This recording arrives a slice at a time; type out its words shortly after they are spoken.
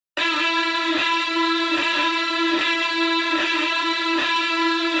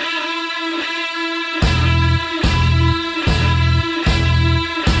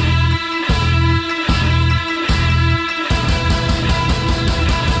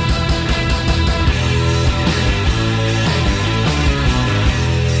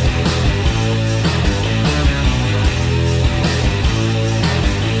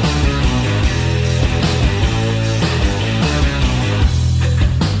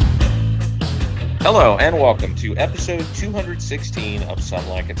Hello and welcome to episode 216 of Some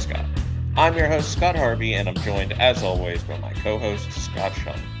Like It Scott. I'm your host, Scott Harvey, and I'm joined, as always, by my co-host, Scott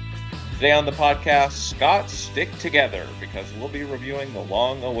Shum. Today on the podcast, Scott Stick Together, because we'll be reviewing the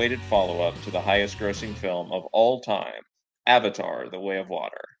long-awaited follow-up to the highest-grossing film of all time, Avatar: The Way of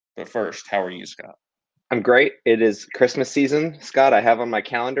Water. But first, how are you, Scott? I'm great. It is Christmas season, Scott. I have on my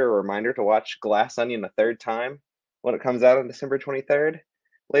calendar a reminder to watch Glass Onion a third time when it comes out on December 23rd.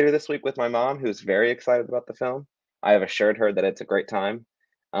 Later this week with my mom, who's very excited about the film. I have assured her that it's a great time.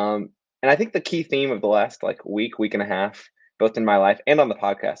 And I think the key theme of the last week and a half, both in my life and on the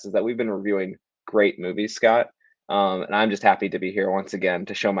podcast, is that we've been reviewing great movies, Scott. And I'm just happy to be here once again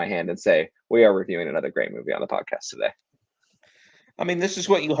to show my hand and say we are reviewing another great movie on the podcast today. I mean, this is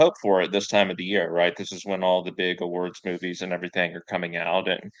what you hope for at this time of the year, right? This is when all the big awards movies and everything are coming out,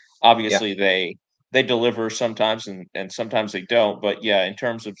 and Yeah, obviously they deliver sometimes and sometimes they don't. But yeah, in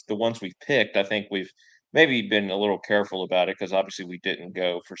terms of the ones we've picked, I think we've maybe been a little careful about it because obviously we didn't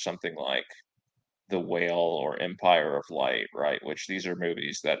go for something like The Whale or Empire of Light, right? Which these are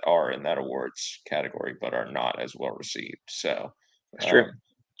movies that are in that awards category but are not as well received. So, that's true. um,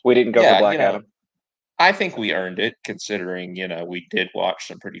 We didn't go for yeah, Black Adam. I think we earned it considering, we did watch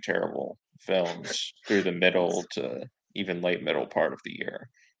some pretty terrible films through the middle to even late middle part of the year.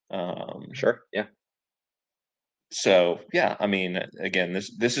 Um, Sure. Yeah. so yeah, I mean, again,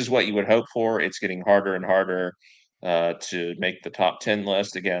 this is what you would hope for. It's getting harder and harder to make the top 10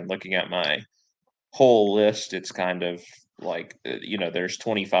 list. Again, looking at my whole list, it's kind of like there's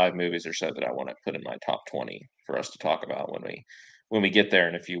 25 movies or so that I want to put in my top 20 for us to talk about when we get there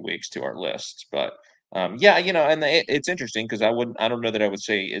in a few weeks to our lists. But yeah, and it's interesting because I don't know that I would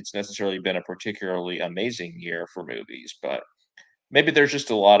say it's necessarily been a particularly amazing year for movies, but maybe there's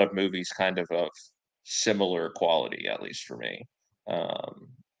just a lot of movies kind of similar quality, at least for me. Um,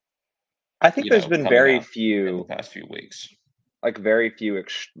 I think there's been coming very out in the few, past few weeks.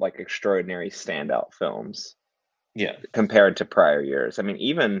 extraordinary standout films Yeah, compared to prior years. I mean,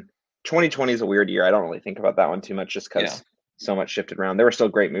 even 2020 is a weird year. I don't really think about that one too much just yeah, because so much shifted around. There were still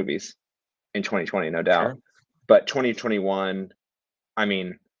great movies in 2020, no doubt. sure. But 2021, I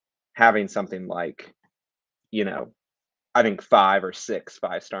mean, having something like, you know, I think five or six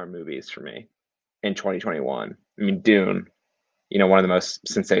five-star movies for me in 2021. I mean, Dune, one of the most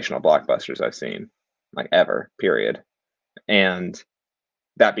sensational blockbusters I've seen, like ever, period. And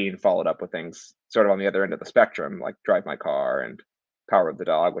that being followed up with things sort of on the other end of the spectrum, like Drive My Car and Power of the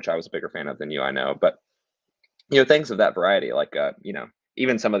Dog, which I was a bigger fan of than you, I know. But things of that variety, like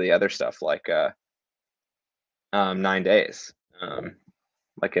even some of the other stuff, like 9 Days.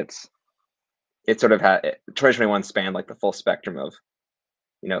 Like it sort of had 2021 spanned like the full spectrum of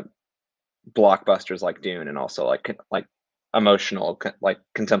you know blockbusters like Dune, and also like emotional, like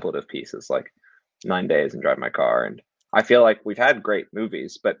contemplative pieces like 9 Days and Drive My Car. And I feel like we've had great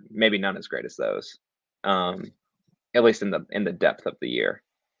movies, but maybe none as great as those. Um, at least in the depth of the year.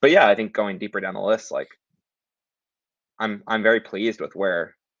 But yeah, I think going deeper down the list, like I'm very pleased with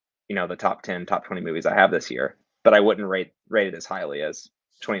where the top 10, top 20 movies I have this year, but I wouldn't rate it as highly as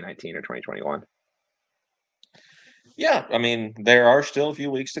 2019 or 2021. Yeah, I mean, there are still a few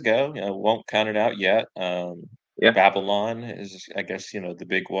weeks to go. Won't count it out yet. Yeah, Babylon is, I guess, the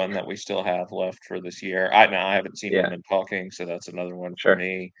big one that we still have left for this year. I haven't seen yeah, Women Talking, so that's another one for sure.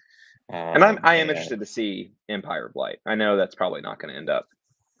 me. And I am And interested to see Empire of Light. I know that's probably not going to end up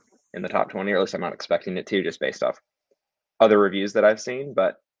in the top 20, or at least I'm not expecting it to, just based off other reviews that I've seen.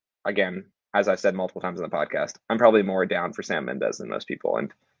 But again, as I've said multiple times on the podcast, I'm probably more down for Sam Mendes than most people,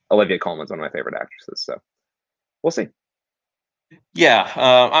 and Olivia Colman's one of my favorite actresses. So we'll see. yeah,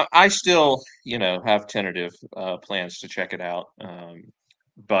 I still, have tentative plans to check it out.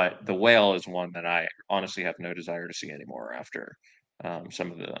 But The Whale is one that I honestly have no desire to see anymore after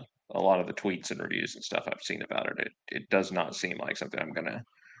some of a lot of the tweets and reviews and stuff I've seen about it. It does not seem like something I'm gonna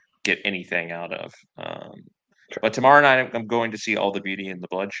get anything out of. Sure. But tomorrow night I'm going to see All the Beauty and the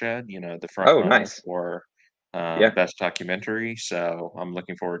Bloodshed, the front Oh, runner nice. for Yeah, best documentary. So I'm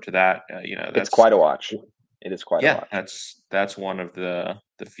looking forward to that. it's That's quite a watch. It is quite a yeah, watch. that's one of the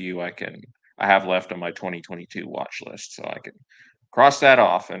few I have left on my 2022 watch list. So I can cross that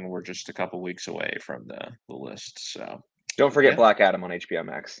off, and we're just a couple weeks away from the list. So Don't forget yeah, Black Adam on HBO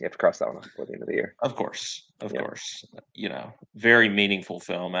Max. You have to cross that one off before the end of the year. of Yep. course, very meaningful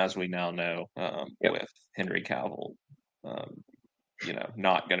film as we now know Yep. with Henry Cavill. Um,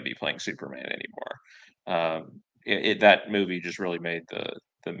 not going to be playing Superman anymore. That movie just really made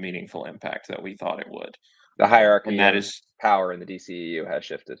the meaningful impact that we thought it would, The and hierarchy that of is power in the DCEU has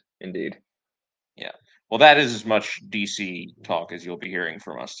shifted, indeed. yeah. Well, that is as much DC talk as you'll be hearing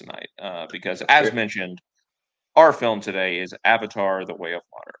from us tonight, because That's as true. mentioned, our film today is Avatar: The Way of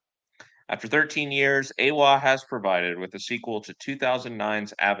Water. After 13 years, AWA has provided with a sequel to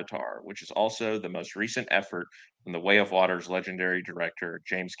 2009's Avatar, which is also the most recent effort from The Way of Water's legendary director,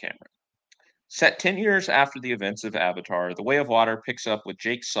 James Cameron. Set 10 years after the events of Avatar, The Way of Water picks up with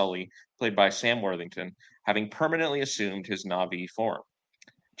Jake Sully, played by Sam Worthington, having permanently assumed his Na'vi form.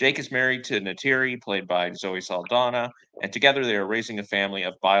 Jake is married to Natiri, played by Zoe Saldana, and together they are raising a family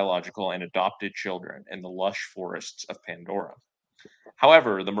of biological and adopted children in the lush forests of Pandora.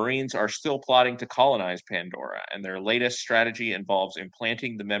 However, the Marines are still plotting to colonize Pandora, and their latest strategy involves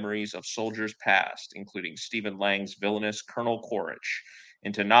implanting the memories of soldiers past, including Stephen Lang's villainous Colonel Quaritch,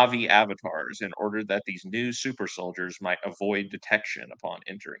 into Na'vi avatars in order that these new super soldiers might avoid detection upon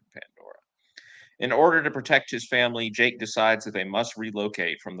entering Pandora. In order to protect his family, Jake decides that they must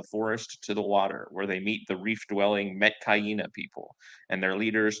relocate from the forest to the water, where they meet the reef-dwelling Metkayina people and their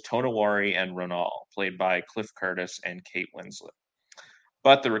leaders Tonawari and Ronal, played by Cliff Curtis and Kate Winslet.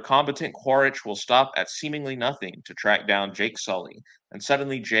 But the recombinant Quaritch will stop at seemingly nothing to track down Jake Sully, and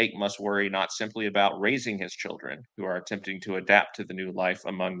suddenly Jake must worry not simply about raising his children, who are attempting to adapt to the new life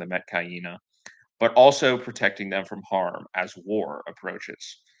among the Metkayina, but also protecting them from harm as war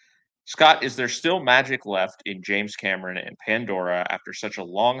approaches. Scott, is there still magic left in James Cameron and Pandora after such a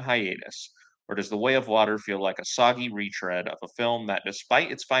long hiatus, or does The Way of Water feel like a soggy retread of a film that,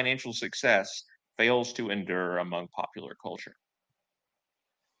 despite its financial success, fails to endure among popular culture?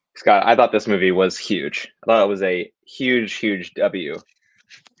 Scott, I thought this movie was huge. I thought it was a huge, huge W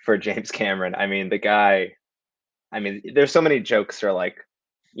for James Cameron. I mean, the guy, I mean, there's so many jokes or like,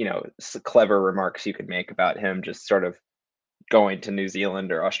 clever remarks you could make about him just sort of going to New Zealand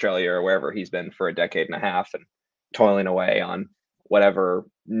or Australia or wherever he's been for a decade and a half and toiling away on whatever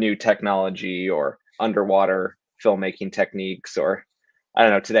new technology or underwater filmmaking techniques. Or I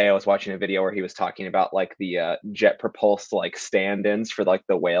don't know, today I was watching a video where he was talking about like the jet propulsed like stand-ins for like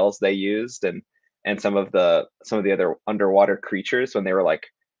the whales they used, and some of the other underwater creatures when they were like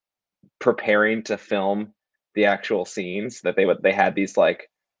preparing to film the actual scenes, that they had these like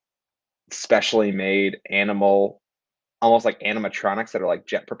specially made animal, almost like animatronics that are like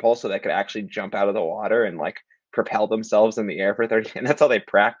jet propulsed so they could actually jump out of the water and like propel themselves in the air for 30, and that's how they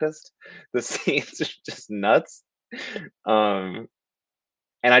practiced the scenes. Are just nuts. um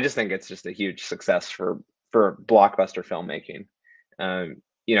and I just think it's just a huge success for blockbuster filmmaking.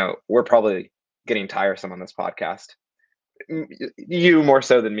 We're probably getting tiresome on this podcast. You more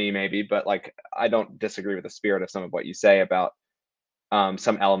so than me maybe, but like I don't disagree with the spirit of some of what you say about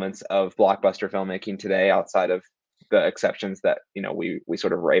some elements of blockbuster filmmaking today, outside of the exceptions that we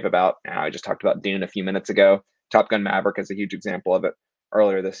sort of rave about. I just talked about Dune a few minutes ago. Top Gun Maverick is a huge example of it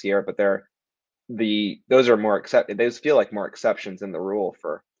earlier this year, but those are more accept those feel like more exceptions than the rule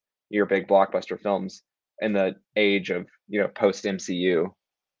for your big blockbuster films in the age of post MCU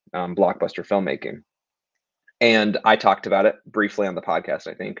blockbuster filmmaking. And I talked about it briefly on the podcast,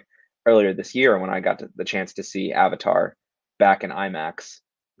 I think, earlier this year when I got the chance to see Avatar back in IMAX,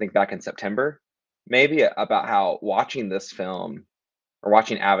 I think back in September, maybe, about how watching this film or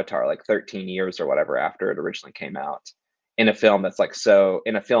watching Avatar like 13 years or whatever after it originally came out, in a film that's like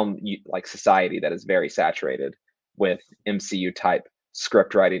in a film like society that is very saturated with MCU type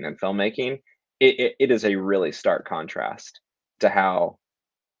script writing and filmmaking, it is a really stark contrast to how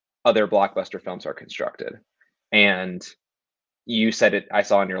other blockbuster films are constructed. And you said it, I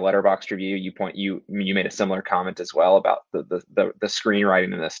saw in your letterbox review, you made a similar comment as well about the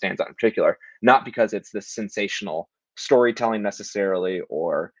screenwriting, and this stands out in particular, not because it's this sensational storytelling necessarily,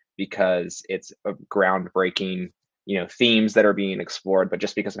 or because it's a groundbreaking themes that are being explored, but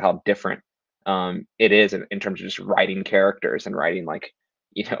just because of how different it is in terms of just writing characters and writing like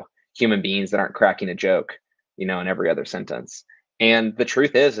you know human beings that aren't cracking a joke in every other sentence. And the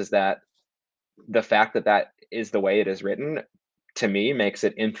truth is that the fact that that is the way it is written, to me, makes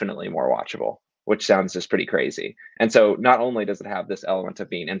it infinitely more watchable, which sounds just pretty crazy. And so not only does it have this element of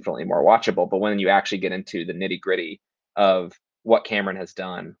being infinitely more watchable, but when you actually get into the nitty gritty of what Cameron has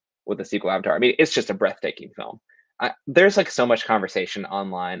done with the sequel Avatar, I mean, it's just a breathtaking film. There's like so much conversation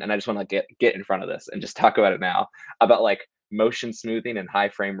online, and I just want to get in front of this and just talk about it now, about like motion smoothing and high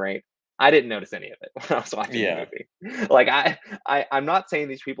frame rate. I didn't notice any of it when I was watching the Yeah. movie. Like I'm not saying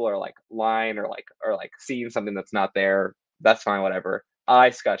these people are like lying or like seeing something that's not there. That's fine, whatever.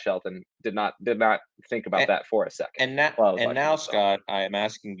 Scott Shelton, did not think about And, that for a second and now, while I was and watching now, this film. Scott, I am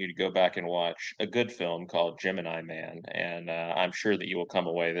asking you to go back and watch a good film called Gemini Man, and I'm sure that you will come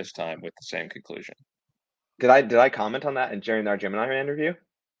away this time with the same conclusion. Did I comment on that during our Gemini Man interview?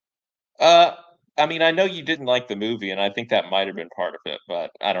 Uh, I mean, I know you didn't like the movie, and I think that might have been part of it,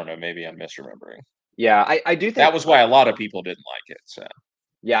 but I don't know, maybe I'm misremembering. Yeah, I do That think was why a lot of people didn't like it, so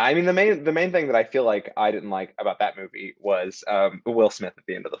yeah, I mean the main thing that I feel like I didn't like about that movie was Will Smith at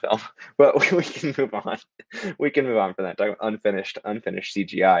the end of the film. But we can move on. We can move on from that. Talk about unfinished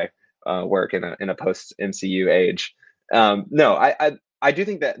CGI work in a post MCU age. No, I do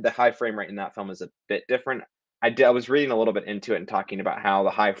think that the high frame rate in that film is a bit different. I was reading a little bit into it and talking about how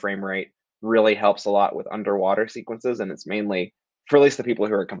the high frame rate really helps a lot with underwater sequences, and it's mainly for at least the people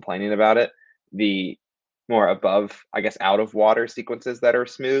who are complaining about it, the more above, I guess, out of water sequences that are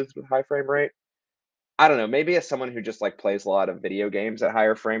smooth with high frame rate. I don't know, maybe as someone who just like plays a lot of video games at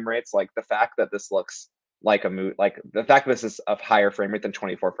higher frame rates, like the fact that this looks like like the fact that this is of higher frame rate than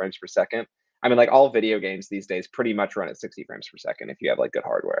 24 frames per second. I mean, like all video games these days pretty much run at 60 frames per second if you have like good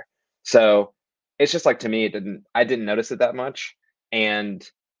hardware. So it's just like to me, I didn't notice it that much. And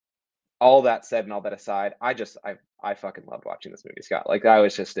all that said and all that aside, I fucking loved watching this movie, Scott. Like I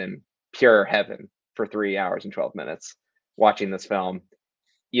was just in pure heaven for 3 hours and 12 minutes watching this film.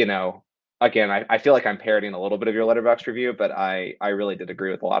 You know, again, I feel like I'm parroting a little bit of your letterbox review, but I really did agree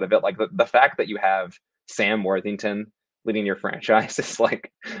with a lot of it. Like the fact that you have Sam Worthington leading your franchise is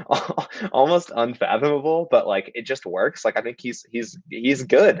like almost unfathomable, but like it just works. Like I think he's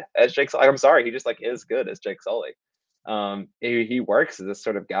good as Jake Sully. I'm sorry, he just like is good as Jake Sully. He works as this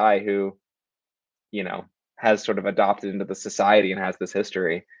sort of guy who, you know, has sort of adopted into the society and has this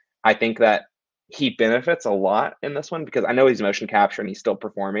history. I think that he benefits a lot in this one because I know he's motion capture and he's still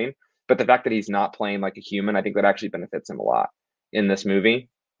performing, but the fact that he's not playing like a human, I think that actually benefits him a lot in this movie.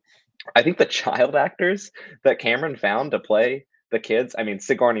 I think the child actors that Cameron found to play the kids, I mean,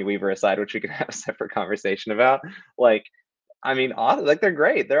 Sigourney Weaver aside, which we can have a separate conversation about, like, I mean, like they're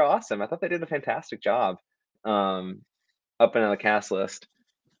great. They're awesome. I thought they did a fantastic job um, up and on the cast list.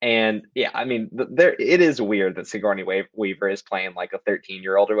 And yeah, I mean, there it is weird that Weaver is playing like a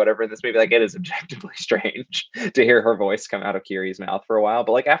 13-year-old or whatever in this movie. Like, it is objectively strange to hear her voice come out of Kiri's mouth for a while,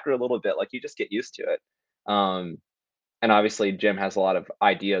 but like after a little bit, like you just get used to it. Um, and obviously, Jim has a lot of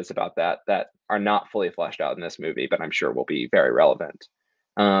ideas about that are not fully fleshed out in this movie, but I'm sure will be very relevant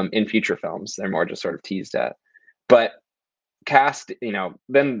in future films. They're more just sort of teased at. But cast,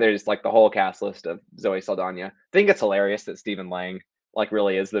 then there's like the whole cast list of Zoe Saldana. I think it's hilarious that Stephen Lang like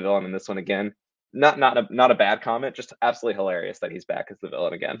really is the villain in this one again. Not a bad comment, just absolutely hilarious that he's back as the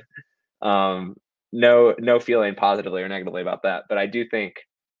villain again. No feeling positively or negatively about that, but I do think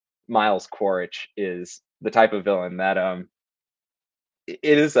Miles Quaritch is the type of villain that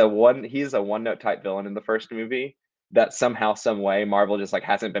he's a one note type villain in the first movie that somehow some way Marvel just like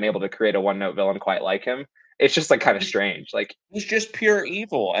hasn't been able to create a one note villain quite like him. It's just like kind of he's strange. Like he's just pure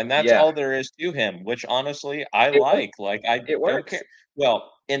evil, and that's yeah, all there is to him, which honestly I it works. like. Like I It don't works. care.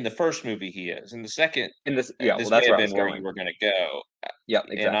 Well, in the first movie he is. In the second, In this, yeah, well, this may that's have where I been was where you going. were going to go, Yeah,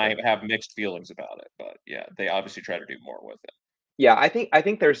 and exactly. I have mixed feelings about it. But yeah, they obviously try to do more with it. Yeah, I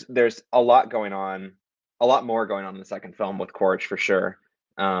think there's a lot going on, a lot more going on in the second film with Quaritch for sure.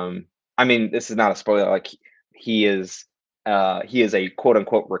 I mean, this is not a spoiler. Like he is a quote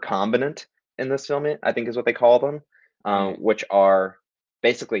unquote recombinant in this film. I think is what they call them, Mhm. which are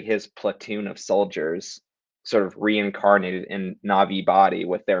basically his platoon of soldiers, sort of reincarnated in Navi body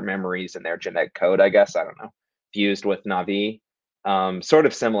with their memories and their genetic code. I guess I don't know, fused with Navi. Sort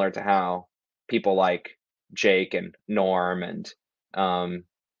of similar to how people like Jake and Norm and um,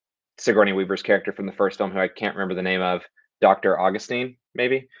 Sigourney Weaver's character from the first film, who I can't remember the name of, Dr. Augustine,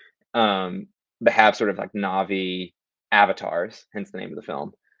 maybe, um, but have sort of like Navi avatars, hence the name of the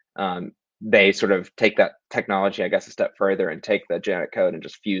film. Um, they sort of take that technology, I guess, a step further and take the genetic code and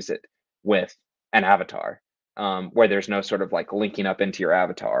just fuse it with an avatar, where there's no sort of like linking up into your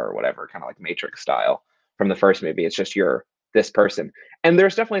avatar or whatever, kind of like Matrix style from the first movie. It's just you're this person. And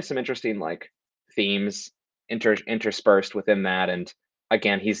there's definitely some interesting like themes interspersed within that. And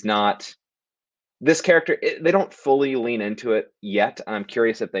again, he's not this character. They don't fully lean into it yet. I'm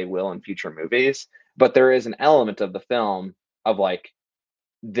curious if they will in future movies. But there is an element of the film of like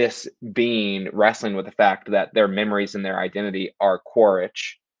this being wrestling with the fact that their memories and their identity are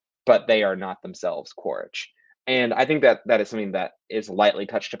Quaritch, but they are not themselves Quaritch. And I think that that is something that is lightly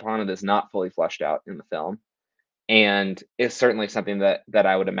touched upon and is not fully fleshed out in the film, and is certainly something that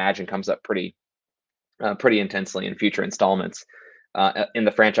I would imagine comes up pretty intensely in future installments in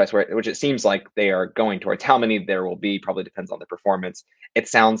the franchise, which it seems like they are going towards. How many there will be probably depends on the performance. It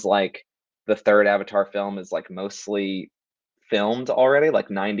sounds like the third Avatar film is like mostly filmed already, like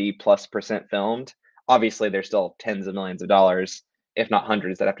 90+% filmed. Obviously, there's still tens of millions of dollars, if not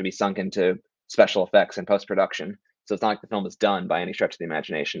hundreds, that have to be sunk into special effects and post production. So it's not like the film is done by any stretch of the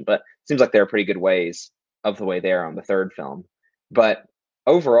imagination, but it seems like there are pretty good ways of the way there on the third film. But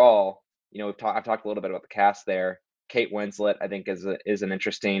overall, I've talked a little bit about the cast there. Kate Winslet, I think, is an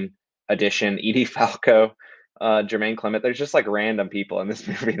interesting addition. Edie Falco, Jermaine Clement. There's just like random people in this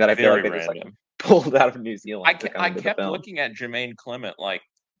movie that I feel like Very they just like random. pulled out of New Zealand to come I into the kept film. looking at Jermaine Clement like,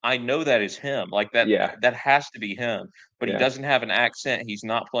 I know that is him, like, Yeah, that has to be him, but he yeah, doesn't have an accent, he's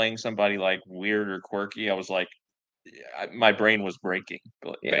not playing somebody, like, weird or quirky. I was like, my brain was breaking,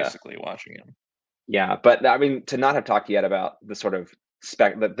 yeah. basically watching him. Yeah, but I mean, to not have talked yet about the sort of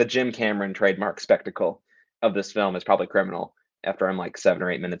the Jim Cameron trademark spectacle of this film is probably criminal after I'm like 7 or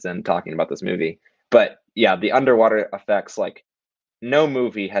 8 minutes in talking about this movie. But yeah, the underwater effects, like no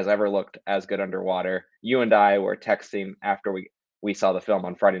movie has ever looked as good underwater. You and I were texting after we saw the film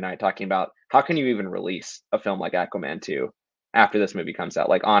on Friday night talking about how can you even release a film like Aquaman 2 after this movie comes out?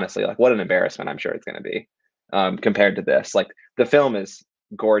 Like honestly, like what an embarrassment I'm sure it's going to be compared to this. Like the film is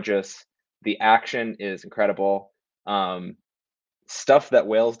gorgeous, the action is incredible. Um, Stuff that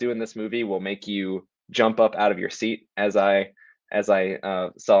whales do in this movie will make you jump up out of your seat, as I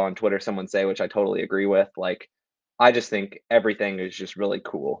saw on Twitter someone say, which I totally agree with. Like, I just think everything is just really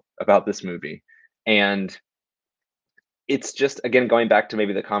cool about this movie, and it's just again going back to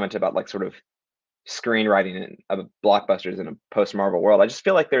maybe the comment about like sort of screenwriting in, of blockbusters in a post Marvel world. I just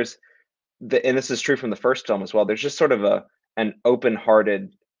feel like and this is true from the first film as well. There's just sort of an open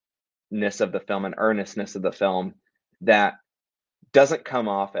heartedness of the film, an earnestness of the film that doesn't come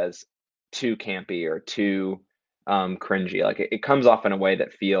off as too campy or too cringy. Like it comes off in a way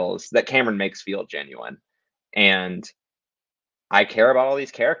that Cameron makes feel genuine. And I care about all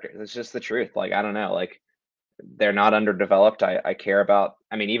these characters. It's just the truth. Like I don't know, like they're not underdeveloped. I care about.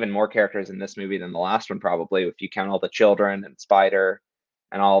 I mean, even more characters in this movie than the last one probably. If you count all the children and Spider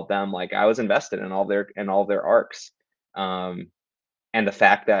and all of them, like I was invested in all their arcs. Um, and the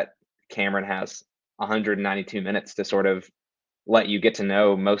fact that Cameron has 192 minutes to sort of let you get to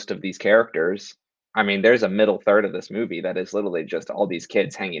know most of these characters. I mean, there's a middle third of this movie that is literally just all these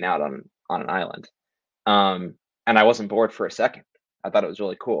kids hanging out on an island. And I wasn't bored for a second. I thought it was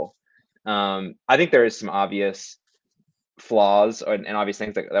really cool. I think there is some obvious flaws and obvious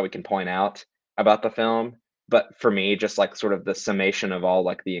things that we can point out about the film. But for me, just like sort of the summation of all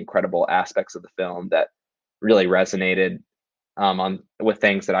like the incredible aspects of the film that really resonated on with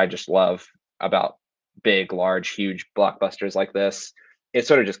things that I just love about big, large, huge blockbusters like this. It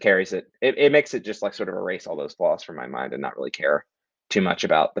sort of just carries it. It makes it just like sort of erase all those flaws from my mind and not really care too much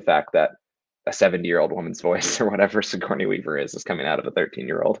about the fact that a 70-year-old woman's voice or whatever Sigourney Weaver is coming out of a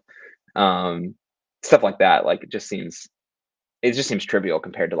 13-year-old. Um, Stuff like that. Like it just seems trivial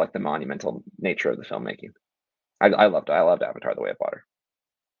compared to like the monumental nature of the filmmaking. I loved Avatar: The Way of Water.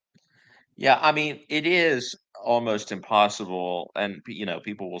 Yeah, I mean, it is almost impossible, and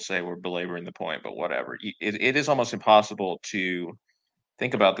people will say we're belaboring the point, but whatever. It is almost impossible to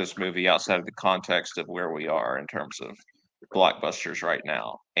think about this movie outside of the context of where we are in terms of blockbusters right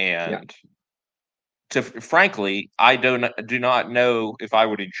now. Yeah, And frankly, I do not know if I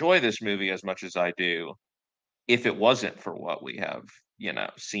would enjoy this movie as much as I do if it wasn't for what we have,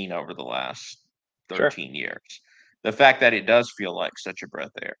 seen over the last sure. 13 years. The fact that it does feel like such a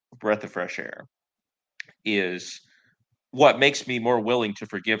breath of fresh air is what makes me more willing to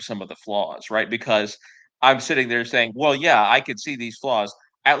forgive some of the flaws, right? Because I'm sitting there saying, well, yeah, I could see these flaws.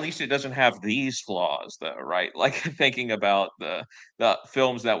 At least it doesn't have these flaws, though, right? Like thinking about the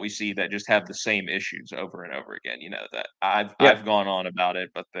films that we see that just have the same issues over and over again. That Yeah, I've gone on about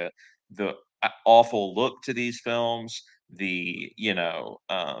it, but the awful look to these films, the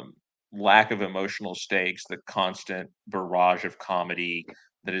lack of emotional stakes, the constant barrage of comedy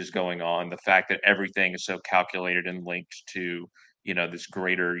that is going on, the fact that everything is so calculated and linked to, this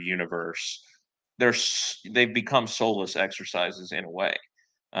greater universe. They've become soulless exercises in a way.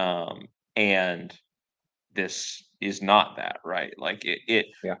 And this is not that, right? Like it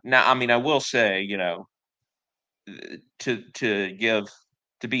yeah. now, I mean, I will say,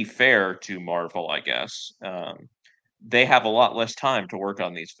 to be fair to Marvel, I guess, they have a lot less time to work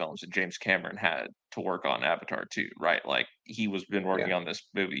on these films than James Cameron had to work on Avatar 2, right? Like he was been Yeah. working on this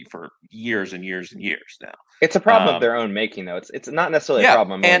movie for years and years and years now. It's a problem of Um, their own making, though. It's not necessarily a yeah,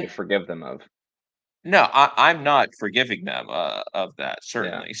 problem I'm willing to and forgive them of. no, I'm not forgiving them of that. Yeah,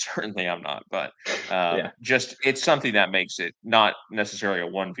 Certainly, certainly, I'm not. But yeah, just it's something that makes it not necessarily a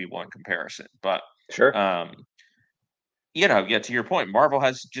 1v1 comparison, but sure. um, yeah, to your point, Marvel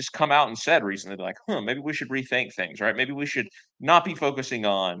has just come out and said recently, like, maybe we should rethink things, right? Maybe we should not be focusing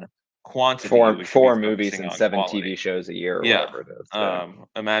on quantity. Four We should be four movies focusing and on seven quality. TV shows a year or Yeah. whatever it is. Yeah,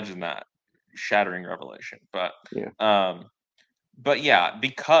 Imagine that. shattering revelation. Yeah. Um, but yeah,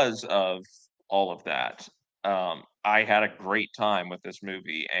 because of all of that, I had a great time with this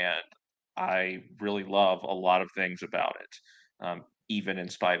movie, and I really love a lot of things about it, even in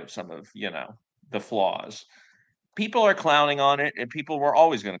spite of some of the flaws. People are clowning on it, and people were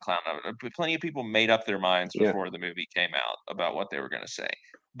always going to clown on it. Plenty of people made up their minds Yeah. before the movie came out about what they were going to say.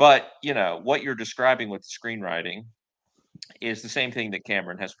 But what you're describing with the screenwriting is the same thing that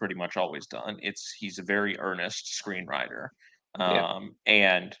Cameron has pretty much always done. He's a very earnest screenwriter, Yeah.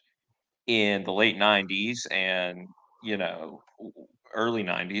 and in the late '90s and early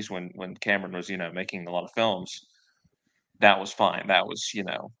 '90s when Cameron was making a lot of films, that was fine. That was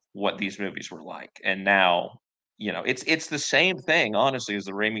what these movies were like. And now it's the same thing honestly as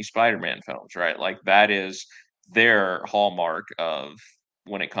the Raimi Spider-Man films, right? Like that is their hallmark of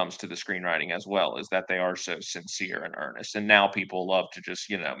when it comes to the screenwriting as well, is that they are so sincere and earnest. And now people love to just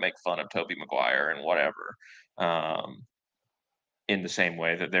make fun of Tobey Maguire and whatever. Um, in the same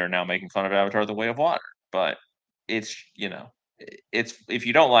way that they're now making fun of Avatar: The Way of Water. But it's, it's if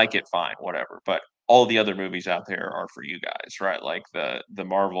you don't like it, fine, whatever. But all the other movies out there are for you guys, right? Like the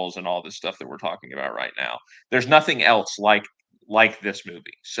Marvels and all this stuff that we're talking about right now. There's nothing else like this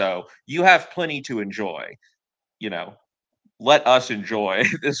movie. So you have plenty to enjoy, you know. Let us enjoy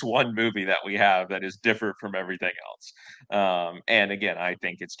this one movie that we have that is different from everything else. And again, I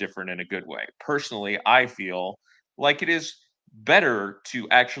think it's different in a good way. Personally, I feel like it is better to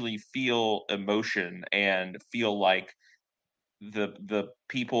actually feel emotion and feel like the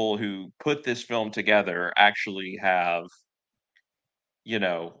people who put this film together actually have,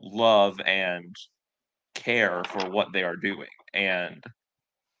 love and care for what they are doing, and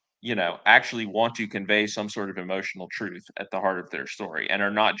actually want to convey some sort of emotional truth at the heart of their story, and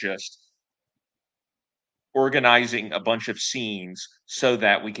are not just organizing a bunch of scenes so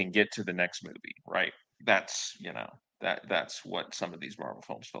that we can get to the next movie, right? That's, that's what some of these Marvel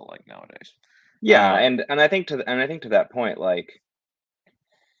films feel like nowadays. Yeah, and I think to that point, like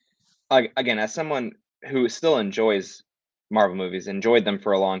again, as someone who still enjoys Marvel movies, enjoyed them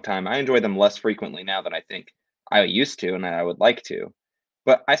for a long time, I enjoy them less frequently now than I think I used to and that I would like to.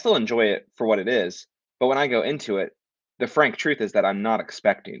 But I still enjoy it for what it is. But when I go into it, the frank truth is that I'm not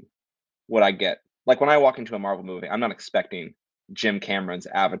expecting what I get. Like when I walk into a Marvel movie, I'm not expecting Jim Cameron's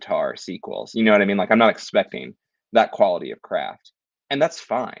Avatar sequels. You know what I mean? Like I'm not expecting that quality of craft. And that's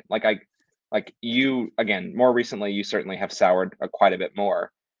fine. Like you again, more recently you certainly have soured quite a bit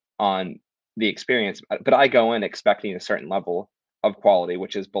more on the experience, but I go in expecting a certain level of quality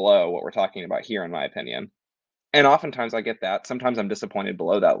which is below what we're talking about here in my opinion. And oftentimes I get that. Sometimes I'm disappointed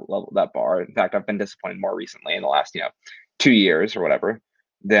below that level, that bar. In fact, I've been disappointed more recently in the last, 2 years or whatever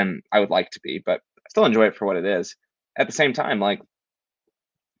than I would like to be, but I still enjoy it for what it is. At the same time, like,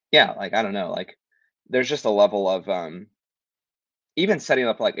 yeah, like I don't know, like there's just a level of even setting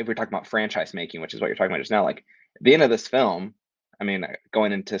up like if we're talking about franchise making, which is what you're talking about just now, like the end of this film, I mean,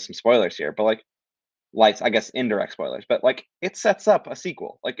 going into some spoilers here, but like lights, I guess indirect spoilers, but like it sets up a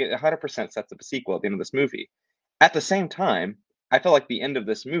sequel. Like it 100% sets up a sequel at the end of this movie. At the same time, I feel like the end of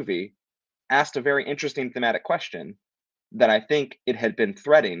this movie asked a very interesting thematic question that I think it had been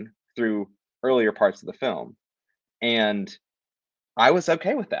threading through earlier parts of the film. And I was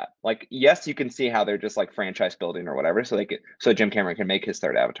okay with that. Like, yes, you can see how they're just like franchise building or whatever, so Jim Cameron can make his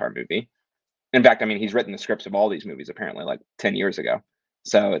third Avatar movie. In fact, I mean, he's written the scripts of all these movies apparently like 10 years ago.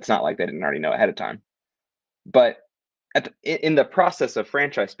 So it's not like they didn't already know ahead of time. But in the process of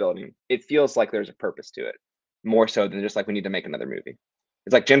franchise building, it feels like there's a purpose to it, more so than just like we need to make another movie.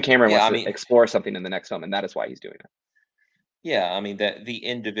 It's like Jim Cameron Yeah, wants I to mean, explore something in the next film, and that is why he's doing it. yeah, I mean that the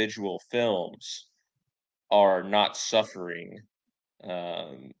individual films are not suffering,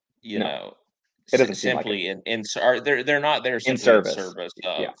 um, you No, know, it doesn't seem like it. simply are they're not there In simply in service. service Yeah,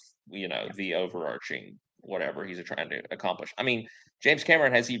 of yeah, the overarching whatever he's trying to accomplish. I mean, James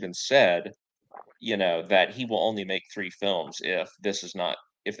Cameron has even said that he will only make 3 films if this is not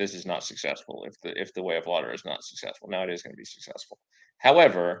successful, if the Way of Water is not successful. Now it is going to be successful.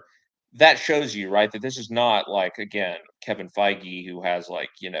 However, that shows you, right, that this is not like, again, Kevin Feige, who has like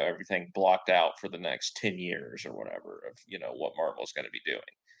everything blocked out for the next 10 years or whatever of what Marvel is going to be doing.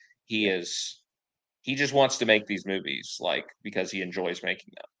 He yeah, is he just wants to make these movies like because he enjoys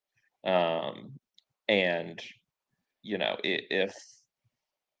making them. And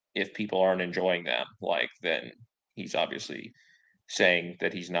if people aren't enjoying them, like then he's obviously saying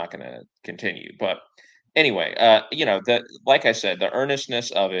that he's not going to continue. But anyway, the like I said, the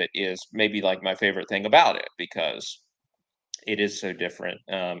earnestness of it is maybe like my favorite thing about it because it is so different,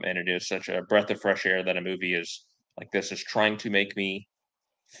 and it is such a breath of fresh air that a movie is like this is trying to make me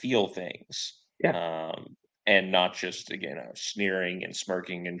feel things, Yeah. and not just, again, sneering and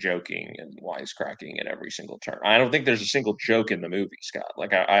smirking and joking and wisecracking at every single turn. I don't think there's a single joke in the movie, Scott.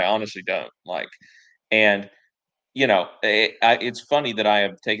 Like, I honestly don't. Like, and it's funny that I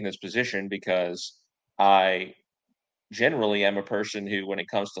have taken this position because I generally am a person who, when it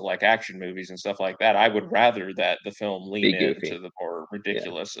comes to like action movies and stuff like that, I would rather that the film lean Be into goofy. the more Yeah.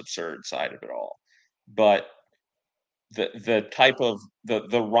 ridiculous, absurd side of it all. But the type of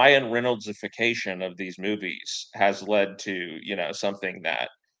the Ryan Reynoldsification of these movies has led to, something that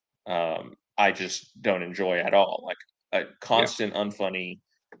I just don't enjoy at all. Like a Yeah. constant unfunny,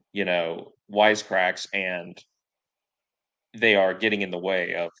 wisecracks, and they are getting in the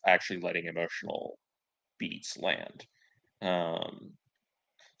way of actually letting emotional beats land. Um,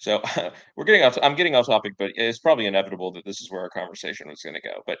 so I'm getting off topic, but it's probably inevitable that this is where our conversation was going to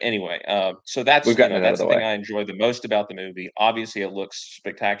go. But anyway, so We've gotten it out of that's the the thing way. I enjoy the most about the movie. Obviously, it looks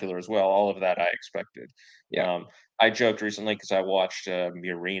spectacular as well. All of that I expected. Yeah. Um, I joked recently because I watched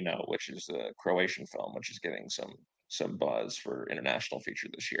Mirino, which is a Croatian film, which is getting some buzz for international feature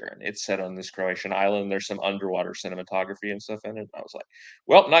this year, and it's set on this Croatian island. There's some underwater cinematography and stuff in it. I was like,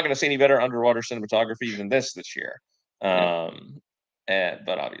 well, not going to see any better underwater cinematography than this year. Yeah.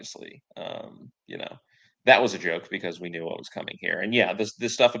 But obviously, that was a joke because we knew what was coming here. And yeah,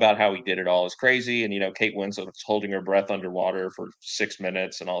 this stuff about how he did it all is crazy. And Kate Winslet's holding her breath underwater for 6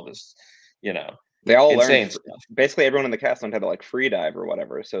 minutes and all this, you know, They all learned insane stuff. basically everyone in the cast learned how to like free dive or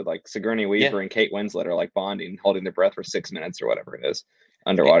whatever. So like Sigourney Yeah, Weaver and Kate Winslet are like bonding, holding their breath for 6 minutes or whatever it is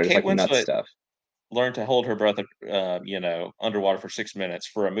underwater, just Kate like nuts Winslet stuff. learned to hold her breath, underwater for 6 minutes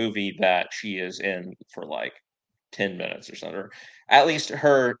for a movie that she is in for like 10 minutes or something. Or at least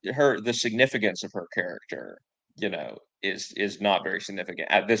the significance of her character, is not very significant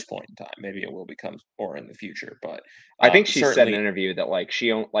at this point in time. Maybe it will become more in the future, but I think she said in certainly, an interview that like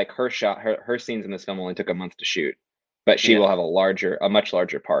like her scenes in this film only took a month to shoot, but she will yeah, have a much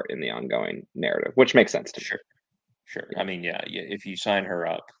larger part in the ongoing narrative, which makes sense to me. sure, sure. I Yeah. mean, yeah, if you sign her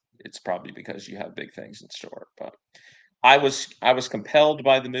up, it's probably because you have big things in store. But I was compelled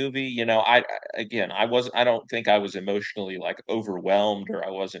by the movie. Again, I don't think I was emotionally like overwhelmed, or I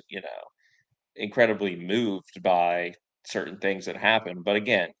wasn't, incredibly moved by certain things that happen. But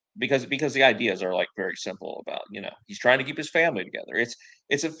again, because the ideas are like very simple about, he's trying to keep his family together.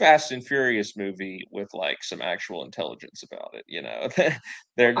 It's a Fast and Furious movie with like some actual intelligence about it.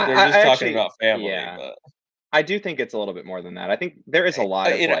 They're I just talking actually, about family, yeah, but I do think it's a little bit more than that. I think there is a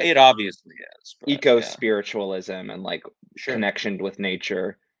lot of like it obviously is. But eco yeah, spiritualism and like sure. connection with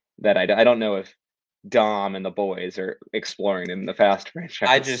nature that I don't know if Dom and the boys are exploring in the Fast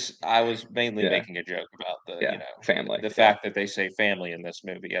franchise. I was mainly Yeah, making a joke about yeah, family. the Yeah, fact that they say family in this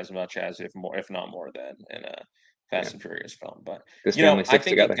movie as much as if not more than in a yeah. Fast and Furious film. But This family I sticks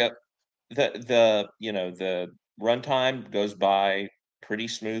think together. the runtime goes by pretty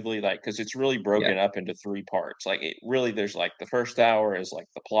smoothly, like because it's really Yeah, broken up into three parts. Like it really, there's like the first hour is like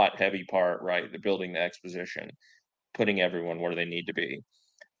the plot heavy part, right? The building the exposition, putting everyone where they need to be.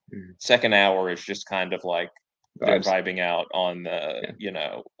 mhm. Second hour is just kind of like they're Vibes. vibing out on the,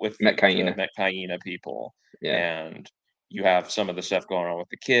 Yeah, with the Metcaina. Metcaina people, Yeah, and you have some of the stuff going on with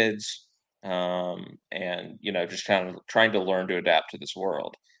the kids, and just kind of trying to learn to adapt to this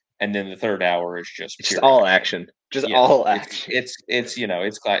world. And then the third hour is just it's just pure all action. action. Just Yeah, all it's action. it's it's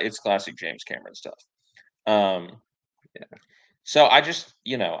it's classic James Cameron stuff. Um, Yeah, so I just,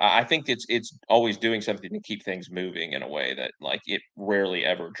 I think it's always doing something to keep things moving in a way that like it rarely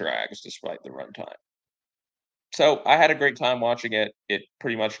ever drags despite the runtime. So I had a great time watching it. It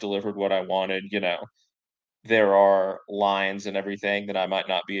pretty much delivered what I wanted. There are lines and everything that I might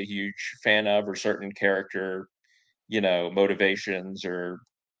not be a huge fan of, or certain character, motivations, or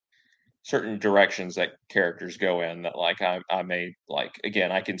certain directions that characters go in that like I may like.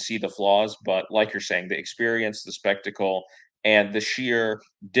 Again, I can see the flaws, but like you're saying, the experience, the spectacle, and the sheer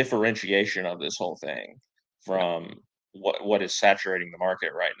differentiation of this whole thing yeah, from what is saturating the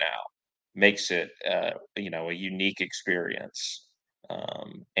market right now makes it a unique experience,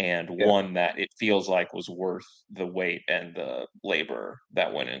 and yeah. one that it feels like was worth the wait and the labor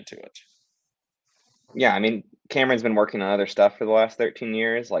that went into it. Yeah, I mean, Cameron's been working on other stuff for the last 13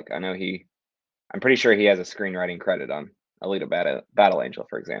 years. Like, I'm pretty sure he has a screenwriting credit on Alita Battle Angel,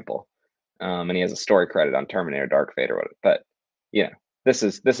 for example. And he has a story credit on Terminator Dark Fate or what. But, you know, this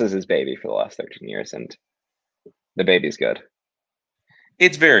is his baby for the last 13 years, and the baby's good.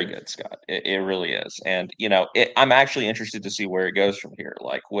 It's very good, Scott. It really is, and I'm actually interested to see where it goes from here.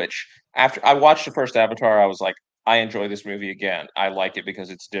 Like, which after I watched the first Avatar, I was like, I enjoy this movie again. I like it because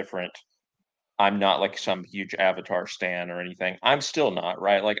it's different. I'm not like some huge Avatar stan or anything. I'm still not,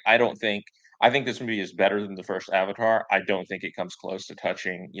 right? Like, I think this movie is better than the first Avatar. I don't think it comes close to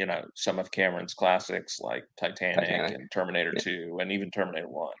touching, some of Cameron's classics like Titanic Titanic. and Terminator Yeah, 2 and even Terminator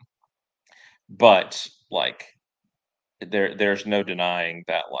 1. But, like, there's no denying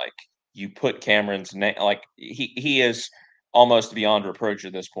that, like, you put Cameron's name, like, he is almost beyond reproach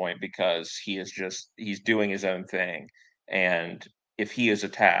at this point because he's doing his own thing, and if he is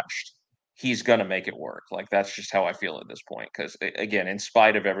attached, he's gonna make it work. Like, that's just how I feel at this point. Because again, in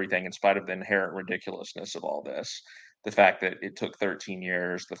spite of everything, in spite of the inherent ridiculousness of all this, the fact that it took 13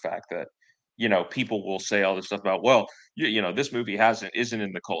 years, the fact that, people will say all this stuff about, "Well, this movie isn't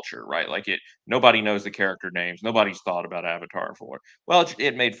in the culture," right? Like, nobody knows the character names. Nobody's thought about Avatar for. Well,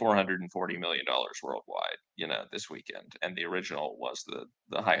 it made $440 million worldwide, this weekend, and the original was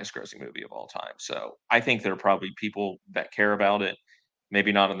the highest grossing movie of all time. So I think there are probably people that care about it,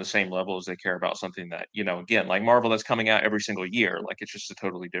 maybe not on the same level as they care about something that, again, like Marvel, that's coming out every single year. Like, it's just a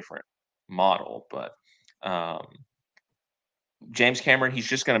totally different model. But um, James Cameron, he's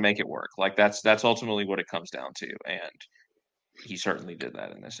just going to make it work. Like, that's ultimately what it comes down to, and he certainly did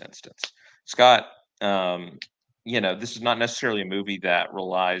that in this instance. Scott, um, this is not necessarily a movie that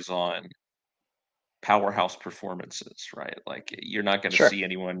relies on powerhouse performances, right? Like, you're not going to sure. see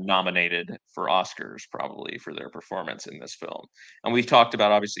anyone nominated for Oscars probably for their performance in this film. And we've talked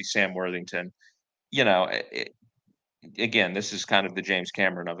about obviously Sam Worthington. You know, again, this is kind of the James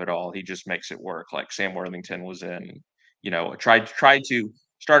Cameron of it all. He just makes it work. Like, Sam Worthington was in, tried to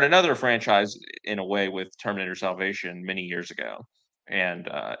start another franchise in a way with Terminator Salvation many years ago, and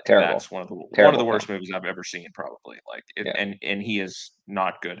Terrible, that's one of terrible the worst film. movies I've ever seen, probably. Like, Yeah, and he is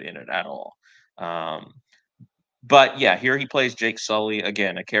not good in it at all. Um, but yeah, here he plays Jake Sully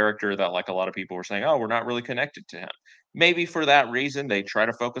again, a character that, like, a lot of people were saying, "Oh, we're not really connected to him." Maybe for that reason, they try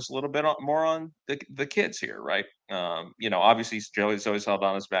to focus a little bit more on the kids here, right? Obviously Zoe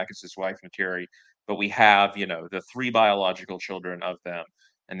Saldana's back as his wife Materi, but we have, the three biological children of them,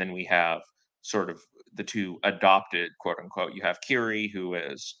 and then we have sort of the two adopted, quote unquote. You have Kiri, who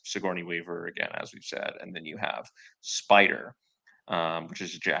is Sigourney Weaver again, as we've said, and then you have Spider, which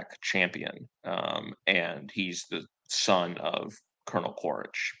is Jack Champion, and he's the son of Colonel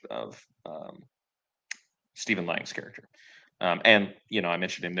Quaritch of Stephen Lang's character. And I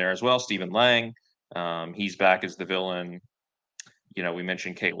mentioned him there as well, Stephen Lang. He's back as the villain. We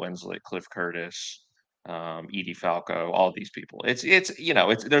mentioned Kate Winslet, Cliff Curtis, Edie Falco, all these people. It's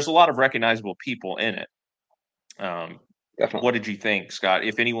there's a lot of recognizable people in it. Um, what definitely. did you think, Scott?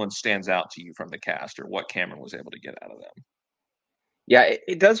 If anyone stands out to you from the cast, or what Cameron was able to get out of them? Yeah,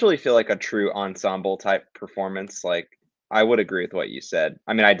 it does really feel like a true ensemble type performance. Like, I would agree with what you said.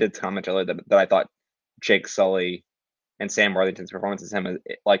 I mean, I did comment earlier that I thought Jake Sully and Sam Worthington's performance as him is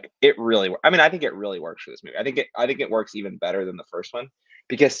it really. I mean, I think it really works for this movie. I think it works even better than the first one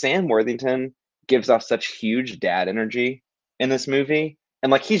because Sam Worthington gives off such huge dad energy in this movie,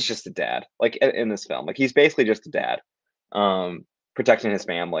 and like he's just a dad. Like in this film, like he's basically just a dad, protecting his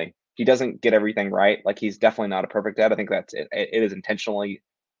family. He doesn't get everything right. Like he's definitely not a perfect dad. I think that's it. It is intentionally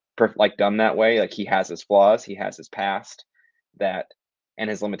like done that way. Like he has his flaws, he has his past that and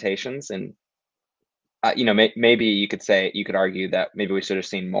his limitations, and maybe you could argue that maybe we should have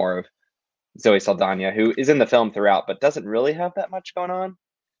seen more of Zoe Saldana, who is in the film throughout, but doesn't really have that much going on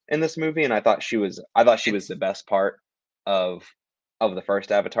in this movie. And I thought she was It's the best part of the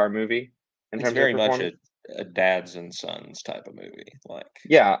first Avatar movie in it's terms of very much a, performance. a dads and sons type of movie. Like,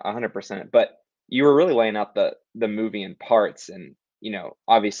 Yeah, 100%. But you were really laying out the movie in parts, and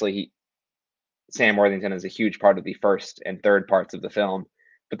obviously Sam Worthington is a huge part of the first and third parts of the film.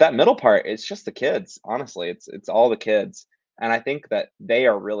 But that middle part, it's just the kids. Honestly, it's all the kids, and I think that they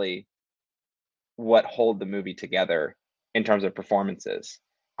are really what hold the movie together in terms of performances.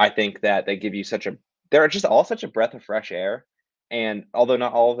 I think that they give you they're just all such a breath of fresh air. And although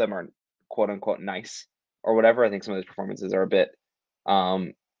not all of them are quote unquote nice or whatever, I think some of those performances are a bit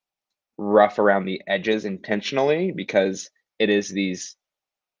um, rough around the edges intentionally because it is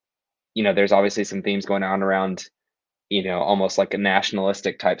there's obviously some themes going on around almost like a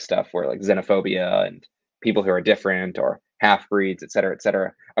nationalistic type stuff where like xenophobia and people who are different or half breeds, et cetera, et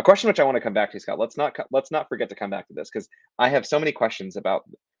cetera. A question which I want to come back to, Scott. Let's not forget to come back to this because I have so many questions about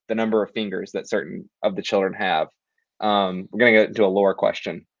the number of fingers that certain of the children have. We're gonna get into a lore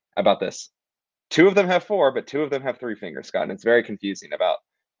question about this. Two of them have four, but two of them have three fingers, Scott, and it's very confusing about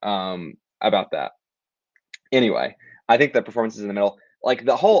that. Anyway, I think the performances in the middle, like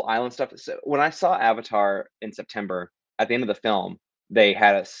the whole island stuff. So when I saw Avatar in September, at the end of the film, they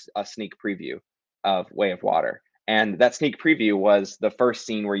had a sneak preview of Way of Water, And that sneak preview was the first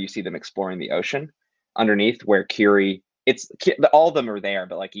scene where you see them exploring the ocean underneath, where Kiri, all of them are there,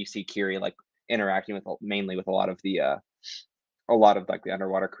 but like you see Kiri like interacting with mainly with a lot of like the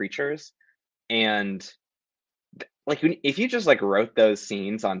underwater creatures. And like if you just like wrote those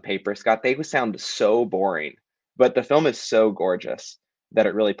scenes on paper, Scott, they would sound so boring. But the film is so gorgeous that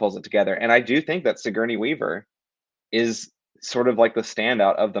it really pulls it together. And I do think that Sigourney Weaver is sort of like the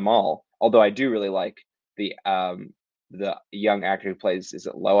standout of them all. Although I do really like the young actor who plays, is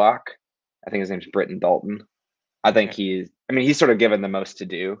it Loak? I think his name's Britton Dalton. I think Okay. he's sort of given the most to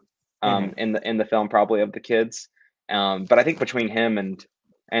do Hmm. in the film probably of the kids. But I think between him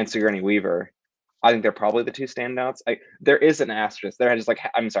and Sigourney Weaver, I think they're probably the two standouts. There is an asterisk. They're just like,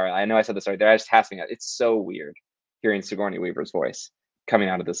 I'm sorry, I know I said this already. They're just hasting it. It's so weird hearing Sigourney Weaver's voice coming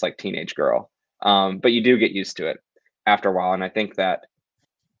out of this like teenage girl. But you do get used to it after a while, and I think that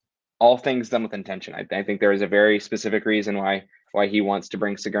all things done with intention. I think there is a very specific reason why he wants to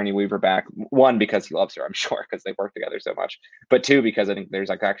bring Sigourney Weaver back. One, because he loves her, I'm sure, because they work together so much. But two, because I think there's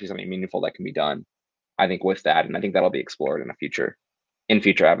like actually something meaningful that can be done. I think with that, and I think that'll be explored in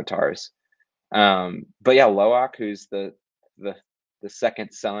future avatars. But yeah, Loak, who's the the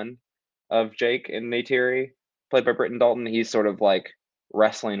second son of Jake and Neytiri, played by Britton Dalton, he's sort of like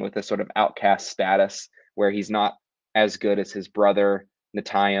wrestling with this sort of outcast status where he's not as good as his brother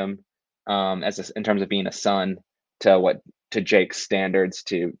Natayam, in terms of being a son to Jake's standards,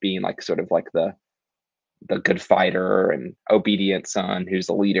 to being like sort of like the good fighter and obedient son who's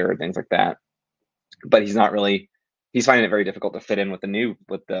the leader and things like that. But he's finding it very difficult to fit in with the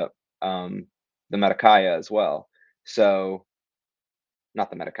Metakaya as well. So not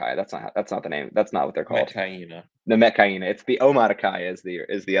the Metakaya. That's not the name. That's not what they're called. Metcaina. The Metcaina. It's the Omatakaya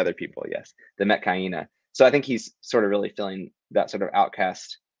is the other people. Yes, the Metcaina. So I think he's sort of really feeling that sort of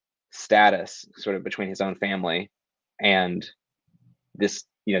outcast status, sort of between his own family and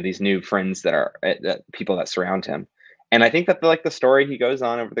these new friends that people that surround him. And I think that the story he goes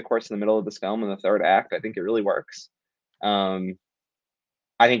on over the course of the middle of this film in the third act, I think it really works. Um,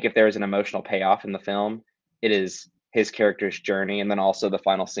 I think if there is an emotional payoff in the film, it is his character's journey, and then also the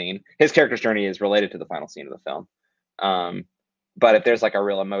final scene. His character's journey is related to the final scene of the film. Um, but if there's like a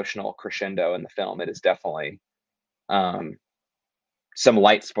real emotional crescendo in the film, it is definitely um, some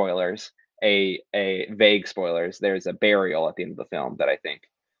light spoilers, a vague spoilers. There's a burial at the end of the film that I think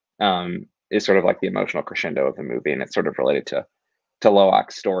is sort of like the emotional crescendo of the movie, and it's sort of related to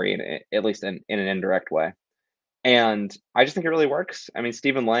Loak's story, at least in an indirect way. And I just think it really works. I mean,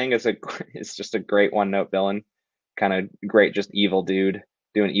 Stephen Lang is just a great one note villain, kind of great, just evil dude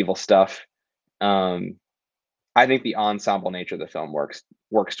doing evil stuff. Um, I think the ensemble nature of the film works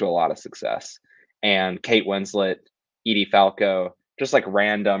to a lot of success. And Kate Winslet, Edie Falco, just like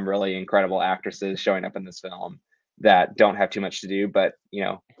random, really incredible actresses showing up in this film that don't have too much to do, but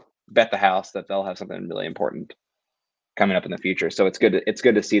bet the house that they'll have something really important coming up in the future. So it's good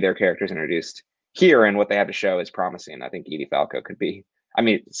to see their characters introduced here, and what they have to show is promising. I think Edie Falco could be. I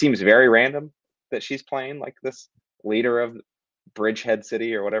mean, it seems very random that she's playing like this leader of Bridgehead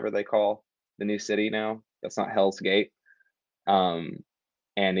City or whatever they call the new city now. That's not Hell's Gate. Um,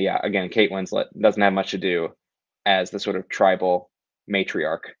 and yeah, again, Kate Winslet doesn't have much to do as the sort of tribal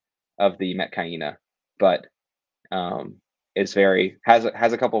matriarch of the Metcaina, but is very has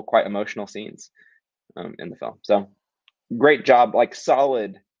a couple quite emotional scenes in the film. So great job, like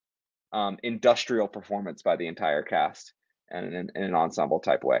solid industrial performance by the entire cast, and in an ensemble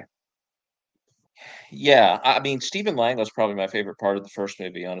type way. Yeah, I mean, Stephen Lang was probably my favorite part of the first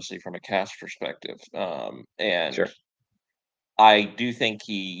movie, honestly, from a cast perspective. And Sure. I do think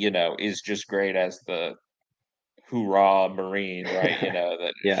he, is just great as the hoorah Marine, right? That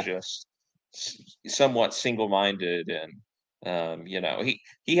is Yeah. just somewhat single-minded, and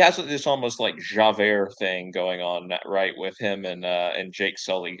he has this almost like Javert thing going on, right, with him and Jake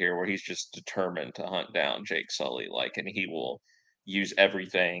Sully here, where he's just determined to hunt down Jake Sully, like, and he will use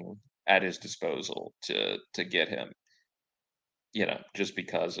everything at his disposal to get him, just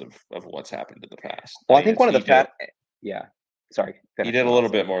because of what's happened in the past. I Well, I mean, think it's one of the he did fat. Yeah. Sorry. he Finish did and a then I'll little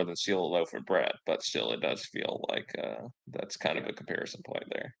say. bit more than steal a loaf of bread, but still, it does feel like that's kind of Yeah. a comparison point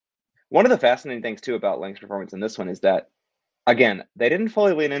there. One of the fascinating things too about Lang's performance in this one is that, again, they didn't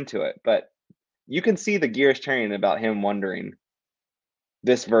fully lean into it, but you can see the gears turning about him wondering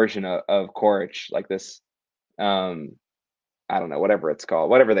this version of Quaritch, like this um I don't know, whatever it's called,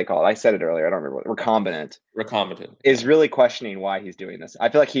 whatever they call it. I said it earlier, I don't remember what recombinant, Recombinant, is yeah. really questioning why he's doing this. I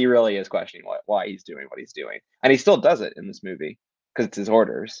feel like he really is questioning why he's doing what he's doing. And he still does it in this movie because it's his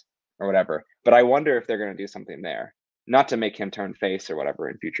orders or whatever. But I wonder if they're going to do something there. Not to make him turn face or whatever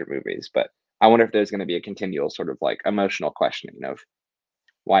in future movies, but I wonder if there's going to be a continual sort of like emotional questioning of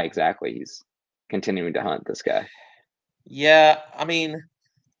why exactly he's continuing to hunt this guy. Yeah, I mean,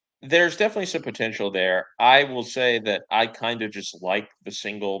 there's definitely some potential there. I will say that I kind of just like the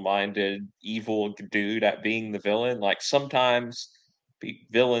single-minded evil dude at being the villain. Like sometimes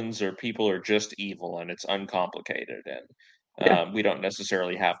villains or people are just evil and it's uncomplicated, and Yeah, we don't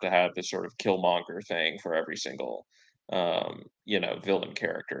necessarily have to have this sort of Killmonger thing for every single villain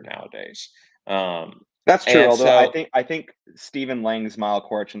character nowadays. Um, that's true. and Although so I think Stephen Lang's Mile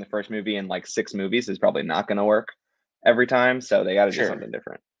Quarch in the first movie in like 6 movies is probably not going to work every time. So they got to do sure, something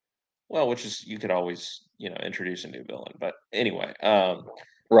different. well, which is you could always introduce a new villain, but anyway,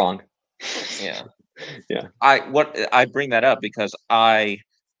 Wrong. yeah. Yeah. I bring that up because I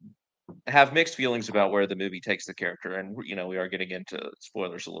have mixed feelings about where the movie takes the character, and we are getting into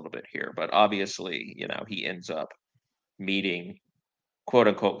spoilers a little bit here, but obviously, he ends up meeting quote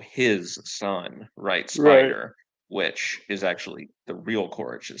unquote his son, right, Right. Spider, which is actually the real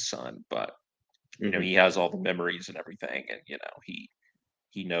Quaritch's son, but Hmm. he has all the memories and everything, and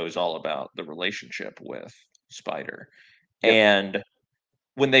he knows all about the relationship with Spider. Yep. And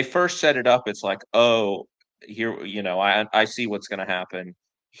when they first set it up, it's like, oh, here, I see what's going to happen.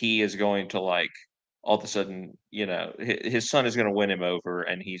 He is going to like all of a sudden, his son is going to win him over,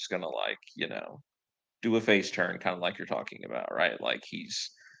 and he's going to like, do a face turn, kind of like you're talking about, right? Like he's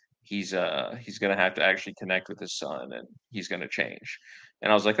going to have to actually connect with his son, and he's going to change.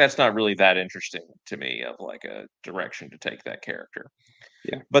 And I was like, that's not really that interesting to me of like a direction to take that character.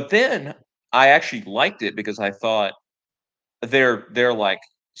 Yeah. But then I actually liked it because I thought they're like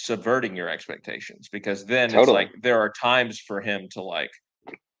subverting your expectations, because then it's like Totally. there are times for him to like,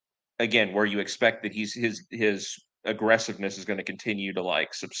 again, where you expect that his aggressiveness is going to continue to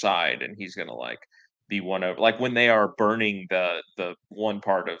like subside, and he's going to like be won over, like when they are burning the one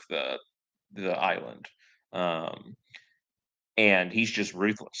part of the island, um and he's just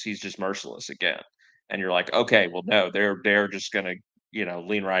ruthless, he's just merciless again, and you're like, okay, well, no, they're just going to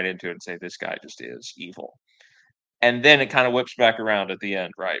lean right into it and say this guy just is evil. And then it kind of whips back around at the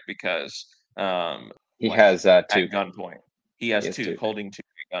end, right? Because He like has at Tuke. gunpoint, he He has has Tuke Tuke. holding Tuke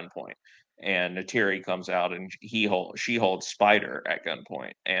at gunpoint, and Natiri comes out and she holds Spider at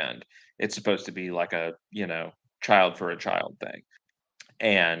gunpoint, and it's supposed to be like a child for a child thing.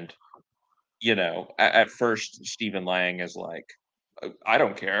 And at first Stephen Lang is like, I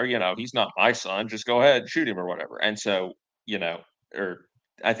don't care, he's not my son, just go ahead, shoot him or whatever. And so you know, or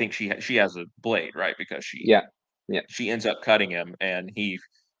I think she has a blade, right? Because Yeah. Yeah. she ends up cutting him, and he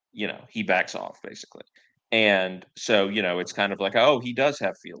backs off basically. And so it's kind of like, oh, he does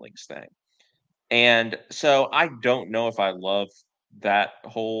have feelings thing. And so I don't know if I love that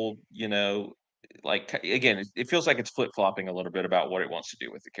whole, like, again, it feels like it's flip-flopping a little bit about what it wants to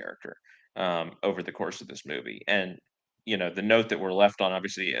do with the character over the course of this movie. And the note that we're left on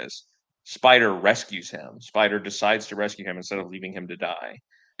obviously is Spider rescues him, Spider decides to rescue him instead of leaving him to die.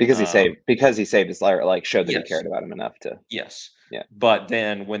 um Because he saved his life, like showed that he yes. cared about him enough to. Yes. Yeah. But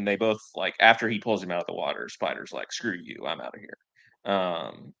then when they both like, after he pulls him out of the water, Spider's like, "Screw you, I'm out of here."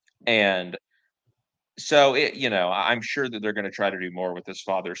 And so I'm sure that they're going to try to do more with this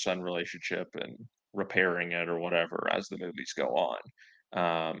father-son relationship and repairing it or whatever as the movies go on.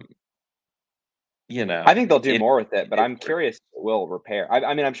 Um, I think they'll do it more with it, but it's I'm weird. curious if it will repair.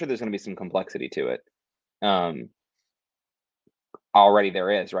 I mean, I'm sure there's going to be some complexity to it. Um, Already there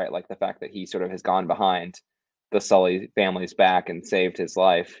is, right? Like the fact that he sort of has gone behind the Sully family's back and saved his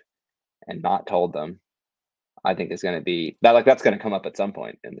life and not told them. I think is going to be that like that's going to come up at some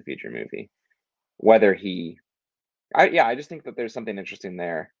point in the future movie. Whether he, I just think that there's something interesting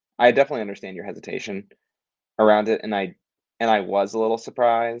there. I definitely understand your hesitation around it, and I was a little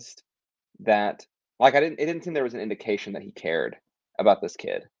surprised that like it didn't seem there was an indication that he cared about this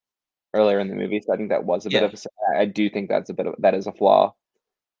kid earlier in the movie. So I think that was a bit Yeah. of I do think that's a bit of that is a flaw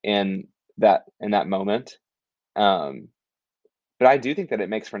in that moment. Um, but I do think that it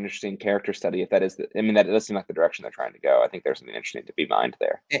makes for an interesting character study if that is I mean that does seem like the direction they're trying to go. I think there's something interesting to be mined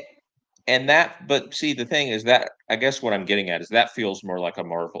there. And that, but see, the thing is that I guess what I'm getting at is that feels more like a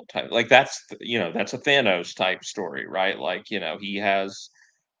Marvel type. Like that's a Thanos type story, right? Like, he has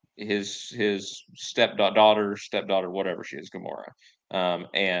his stepdaughter, whatever she is, Gamora.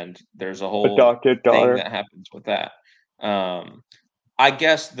 And there's a whole Adopted thing daughter. that happens with that. Um, I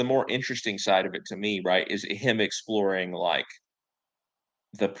guess the more interesting side of it to me, right, is him exploring like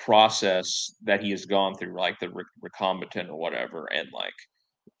the process that he has gone through, like the recombinant or whatever, and like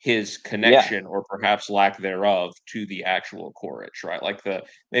his Yeah. connection or perhaps lack thereof to the actual Quaritch, right? Like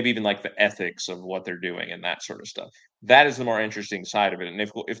maybe even like the ethics of what they're doing and that sort of stuff. that is the more interesting side of it. And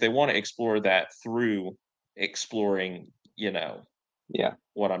if they want to explore that through exploring, Yeah.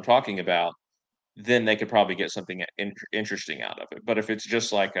 what I'm talking about, then they could probably get something interesting out of it. But if it's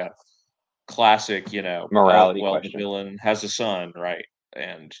just like a classic, oh Morality well, the question. villain has a son, right?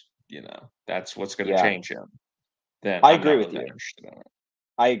 And that's what's going to Yeah. change him. Then I I'm agree not with really that you. interested in it.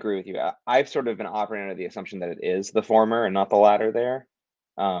 I agree with you. I've sort of been operating under the assumption that it is the former and not the latter there.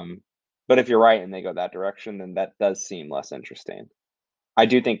 Um, but if you're right and they go that direction, then that does seem less interesting. I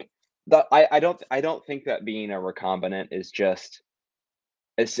do think I don't think that being a recombinant is just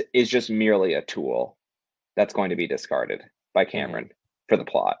merely a tool that's going to be discarded by Mhm. Cameron for the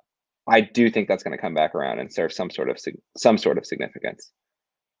plot. I do think that's going to come back around and serve some sort of significance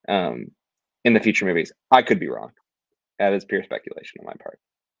um, in the future movies. I could be wrong. That is pure speculation on my part.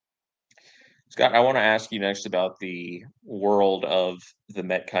 Scott, I want to ask you next about the world of the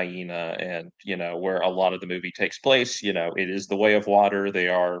Metcalina and, where a lot of the movie takes place. It is the way of water. They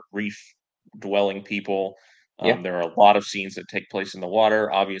are reef dwelling people. Yeah. There are a lot of scenes that take place in the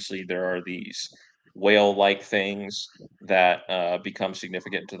water. Obviously, there are these whale-like things that become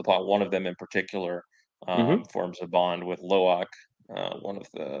significant to the plot. One of them in particular Hmm. forms a bond with Loak, one of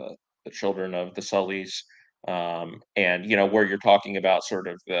the children of the Sullys. And, where you're talking about sort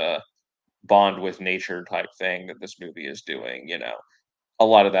of the bond with nature type thing that this movie is doing. A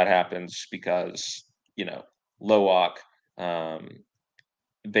lot of that happens because, you know, Loak um,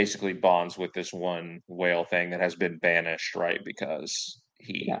 basically bonds with this one whale thing that has been banished, right? Because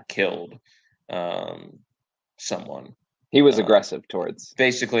he Yeah. killed um, someone. He was Um, aggressive towards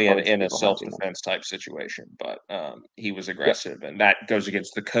Basically in, towards in a people hunting them. self-defense type situation, but he was Yep. aggressive, and that goes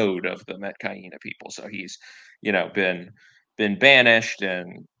against the code of the Metcalina people. So he's, been banished,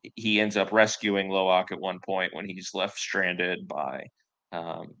 and he ends up rescuing Loak at one point when he's left stranded by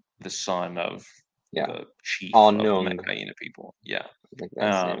the son of Yeah. the chief of the Al-Nung. Metcalina people. Yeah, I think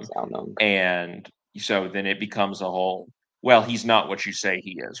that his name um, is Al-Nung. and so then it becomes a whole, well, he's not what you say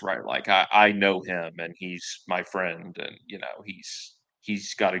he is, right? Like I know him and he's my friend and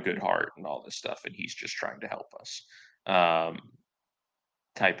he's got a good heart and all this stuff and he's just trying to help us.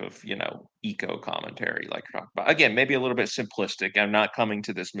 Type of, eco commentary like you're talking about. Again, maybe a little bit simplistic. I'm not coming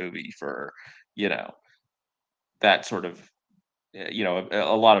to this movie for, you know, that sort of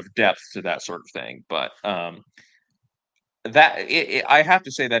a lot of depth to that sort of thing, but I have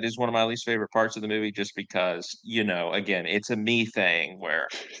to say that is one of my least favorite parts of the movie, just because, again, it's a me thing where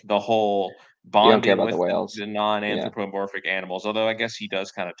the whole You don't care bonding about the with the, whales. the Yeah. non-anthropomorphic animals, although I guess he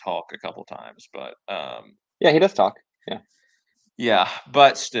does kind of talk a couple times, but Yeah, he does talk. Yeah. yeah,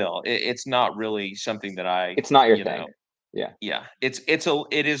 but still, it's not really something that I, It's not your you thing. know, Yeah. yeah,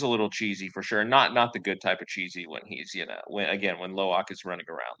 it is a little cheesy for sure. Not the good type of cheesy when he's, when Loak is running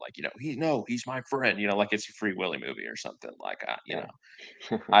around like, he's my friend, like it's a Free Willy movie or something like, Yeah.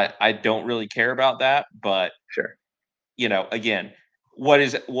 I don't really care about that, but Sure. again, what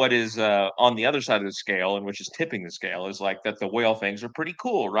is on the other side of the scale, and which is tipping the scale, is like that the whale things are pretty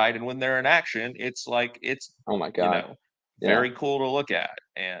cool, right? And when they're in action, it's like it's Oh my you God. know Yeah. very cool to look at,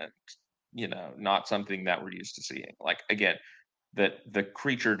 and not something that we're used to seeing. Like again, that the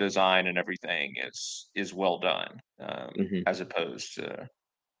creature design and everything is well done, Hmm. as opposed to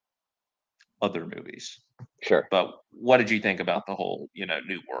other movies. Sure. But what did you think about the whole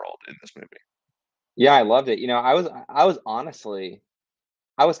new world in this movie? Yeah, I loved it.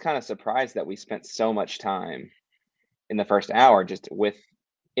 I was kind of surprised that we spent so much time in the first hour just with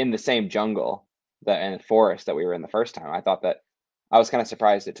in the same jungle and forest that we were in the first time. I was kind of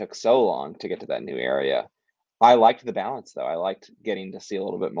surprised it took so long to get to that new area. I liked the balance though. I liked getting to see a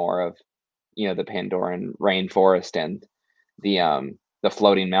little bit more of, the Pandoran rainforest and the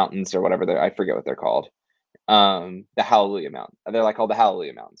floating mountains or whatever I forget what they're called. The Hallelujah Mountain. They're like called the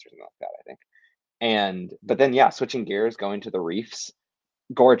Hallelujah Mountains or something like that, I think. And but then yeah, switching gears, going to the reefs,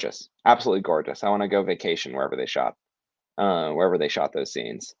 gorgeous. Absolutely gorgeous. I want to go vacation wherever they shot those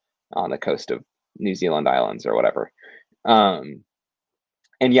scenes on the coast of New Zealand Islands or whatever. Um,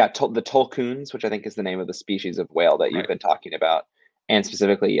 and yeah, the tulkuns, which I think is the name of the species of whale that you've Right. been talking about, and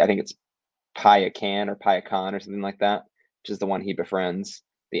specifically, I think it's Payakan or Payakan or something like that, which is the one he befriends,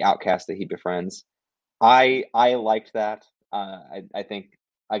 the outcast that he befriends. I liked that. I think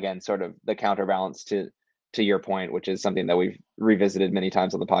again, sort of the counterbalance to your point, which is something that we've revisited many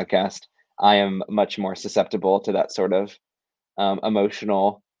times on the podcast. I am much more susceptible to that sort of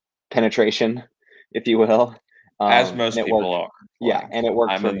emotional penetration, if you will. As And most it people worked. are. Yeah, Like and it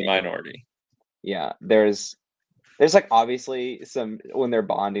worked I'm for in the me. minority. Yeah, there's like obviously some when they're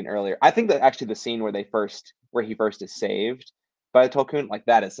bonding earlier. I think that actually the scene where he first is saved by the Tolkien, like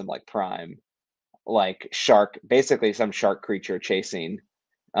that is some like prime. like shark, basically some shark creature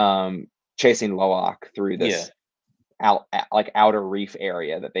um chasing Loak through Yeah. this like outer reef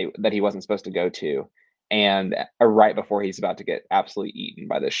area that he wasn't supposed to go to, and right before he's about to get absolutely eaten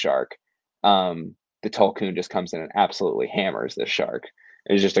by this shark, the Tolkien just comes in and absolutely hammers this shark.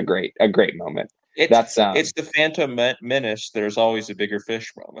 It was just a great moment. It's That's it's the Phantom Menace, there's always a bigger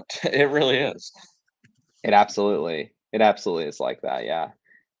fish moment. It really is. it absolutely is like that, yeah.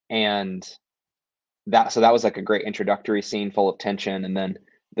 And that was like a great introductory scene full of tension, and then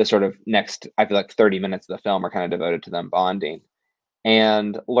the sort of next, I feel like 30 minutes of the film are kind of devoted to them bonding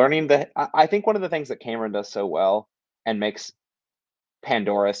and learning I think one of the things that Cameron does so well and makes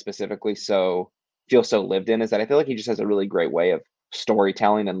Pandora specifically feel so lived in is that I feel like he just has a really great way of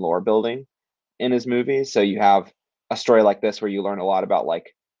storytelling and lore building in his movies. So you have a story like this where you learn a lot about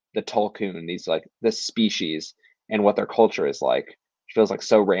like the Tolkien, these like this species and what their culture is like. It feels like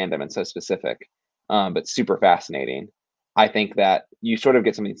so random and so specific, but super fascinating. I think that you sort of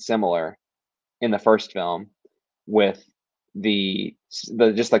get something similar in the first film with the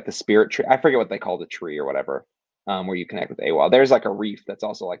just like the spirit tree. I forget what they call the tree or whatever, where you connect with AWOL. There's like a reef that's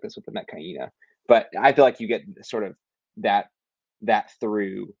also like this with the Metkayina, but I feel like you get sort of that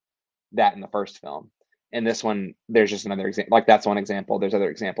through that in the first film. And this one, there's just another example. Like that's one example. There's other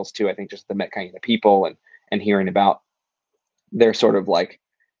examples too. I think just the Metkayina people and hearing about their sort of like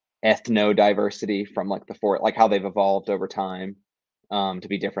ethno diversity from like the fort, like how they've evolved over time, to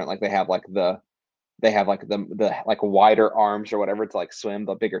be different. Like they have like the like wider arms or whatever to like swim,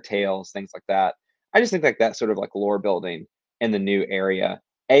 the bigger tails, things like that. I just think like that sort of like lore building in the new area.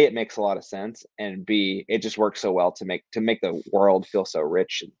 A, it makes a lot of sense, and B, it just works so well to make the world feel so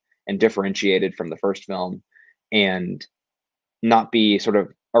rich and differentiated from the first film, and not be sort of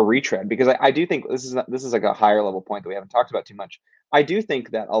a retread. Because I do think this is like a higher level point that we haven't talked about too much. I do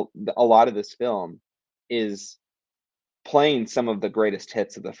think that a lot of this film is playing some of the greatest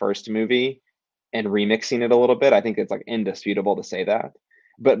hits of the first movie and remixing it a little bit. I think it's like indisputable to say that.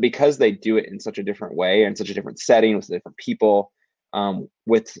 But because they do it in such a different way and such a different setting with different people,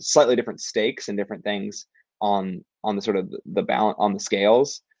 with slightly different stakes and different things on the sort of the balance on the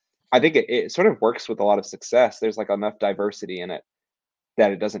scales, I think it sort of works with a lot of success. There's like enough diversity in it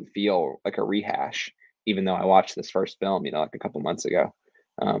that it doesn't feel like a rehash, even though I watched this first film, like a couple months ago,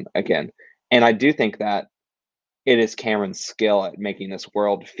 again. And I do think that it is Cameron's skill at making this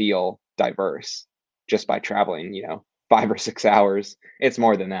world feel diverse just by traveling, 5 or 6 hours. It's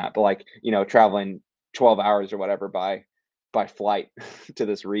more than that, but like, traveling 12 hours or whatever by flight to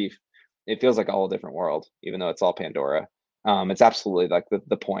this reef, it feels like a whole different world, even though it's all Pandora. It's absolutely like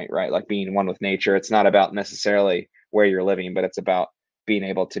the point, right? Like being one with nature. It's not about necessarily where you're living, but it's about being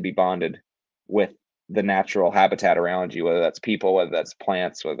able to be bonded with the natural habitat around you, whether that's people, whether that's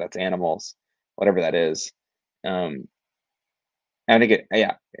plants, whether that's animals, whatever that is. Um, and I think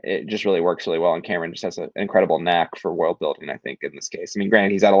it just really works really well. And Cameron just has an incredible knack for world building, I think, in this case. I mean,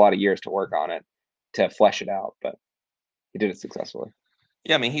 granted, he's had a lot of years to work on it to flesh it out, but he did it successfully.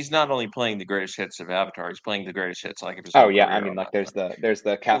 Yeah, I mean, he's not only playing the greatest hits of Avatar, he's playing the greatest hits, like, of his Oh whole yeah, I career mean, on like that stuff. there's the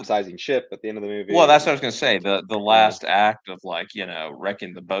Well capsizing ship at the end of the well, movie, that's what and I was gonna say, the yeah, last act of, like,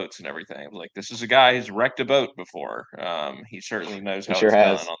 wrecking the boats and everything. Like, this is a guy who's wrecked a boat before. He certainly knows he how sure it's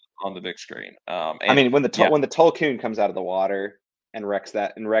done has. on the big screen. I And mean, yeah, when the Tulkun comes out of the water and wrecks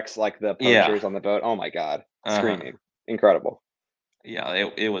like the yeah, poachers on the boat. Oh my god, uh-huh. screaming, incredible. Yeah,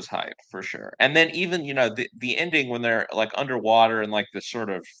 it was hype for sure. And then even, the ending when they're, like, underwater and, like, this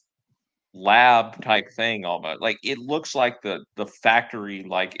sort of lab type thing almost. Like, it looks like the factory,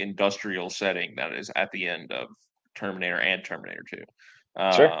 like, industrial setting that is at the end of Terminator and Terminator 2.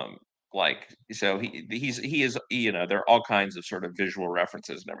 Sure. Like, so he is, there are all kinds of sort of visual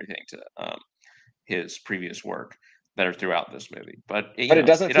references and everything to, his previous work that are throughout this movie. But, But it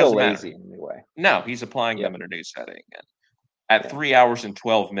doesn't it feel doesn't matter. lazy in any way. No, he's applying them Yep. in a new setting. At Yeah. 3 hours and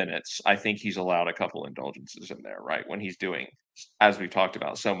 12 minutes, I think he's allowed a couple indulgences in there, right? When he's doing, as we've talked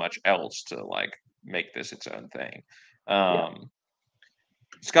about, so much else to, like, make this its own thing. Yeah. Um,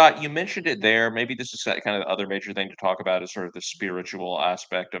 Scott, you mentioned it there. Maybe this is kind of the other major thing to talk about is sort of the spiritual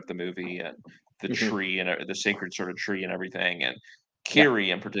aspect of the movie and the Hmm. tree and the sacred sort of tree and everything. And Yeah.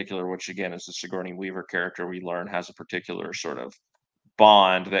 Kiri in particular, which again is the Sigourney Weaver character we learn has a particular sort of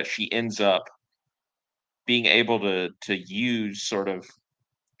bond that she ends up being able to use sort of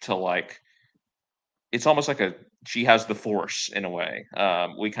to, like, it's almost like a she has the force in a way.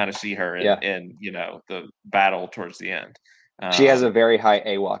 We kind of see her Yeah. in the battle towards the end. She has a Um, very high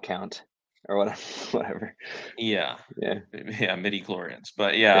AWA count or whatever. Whatever. yeah, Yeah. yeah, midi chlorians.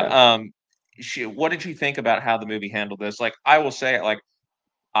 But yeah, Yeah. what did you think about how the movie handled this? Like, I will say, like,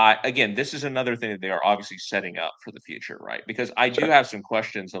 again, this is another thing that they are obviously setting up for the future, right? Because I do Sure. have some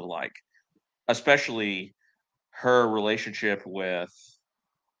questions of like, especially her relationship with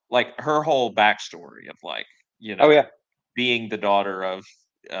like her whole backstory of like, you Oh know, yeah, being the daughter of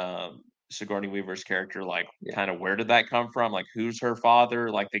Sigourney Weaver's character, like yeah. kind of where did that come from? Like who's her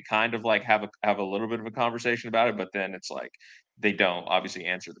father? Like they kind of like have a little bit of a conversation about it, but then it's like they don't obviously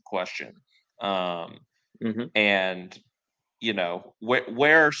answer the question. Um Hmm. and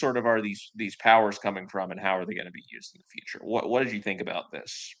where sort of are these powers coming from and how are they going to be used in the future? What did you think about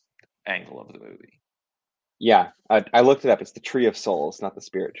this angle of the movie? Yeah, I looked it up. It's the Tree of Souls, not the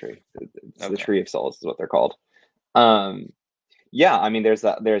Spirit Tree. It's the Okay. Tree of Souls is what they're called. Um, yeah, I mean, there's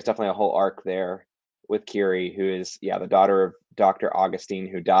definitely a whole arc there with Kiri, who is the daughter of Dr. Augustine,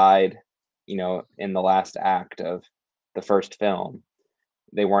 who died, in the last act of the first film.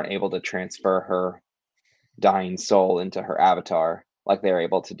 They weren't able to transfer her dying soul into her avatar like they were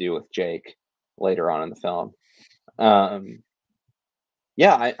able to do with Jake later on in the film. Um,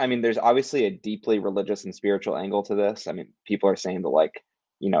 Yeah, I mean, there's obviously a deeply religious and spiritual angle to this. I mean, people are saying that like,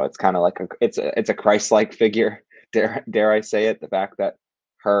 it's kind of like it's a Christ-like figure. Dare I say it? The fact that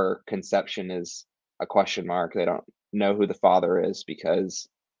her conception is a question mark. They don't know who the father is because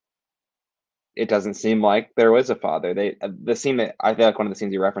it doesn't seem like there was a father. The scene that I feel like one of the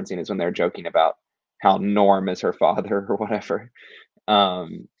scenes you're referencing is when they're joking about how Norm is her father or whatever.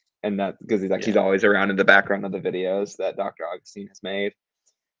 Um, and that because he's Yeah. always around in the background of the videos that Dr. Augustine has made.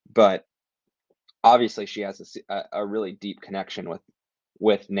 But obviously she has a really deep connection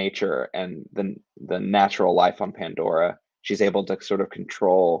with nature and the natural life on Pandora. She's able to sort of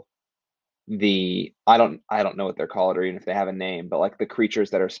control the I don't know what they're called or even if they have a name, but like the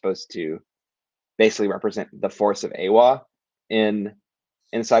creatures that are supposed to basically represent the force of Awa in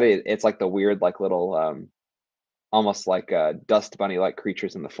inside it. It's like the weird like little almost like dust bunny like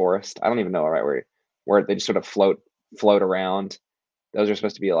creatures in the forest. I don't even know right where they just sort of float around. Those are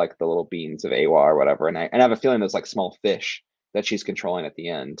supposed to be like the little beans of Awa or whatever. And I have a feeling those like small fish that she's controlling at the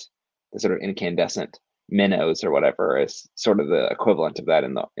end, the sort of incandescent minnows or whatever, is sort of the equivalent of that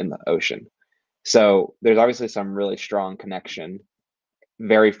in the ocean. So there's obviously some really strong connection,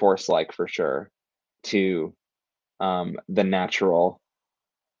 very force like for sure, to the natural,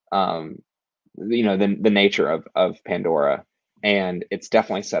 um, the nature of Pandora, and it's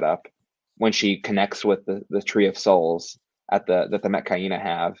definitely set up when she connects with the Tree of Souls at the that the Metkayina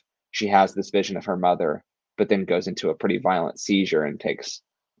have. She has this vision of her mother, but then goes into a pretty violent seizure and takes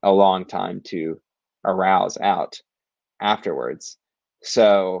a long time to arouse out afterwards.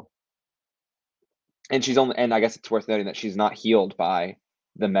 So, and I guess it's worth noting that she's not healed by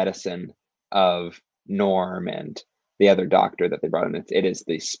the medicine of Norm and the other doctor that they brought in. It is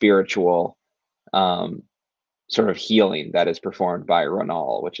the spiritual um, sort of healing that is performed by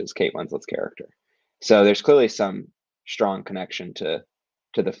Ronal, which is Kate Winslet's character. So there's clearly some strong connection to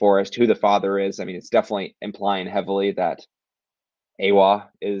the forest, who the father is. I mean, it's definitely implying heavily that Awa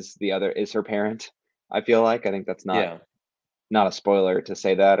is her parent. I feel like I think that's Yeah. not a spoiler to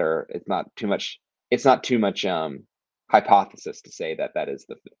say that, or it's not too much hypothesis to say that that is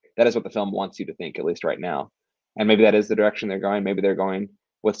what the film wants you to think, at least right now. And maybe that is the direction they're going. Maybe they're going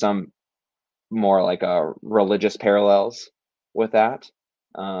with some more like religious parallels with that.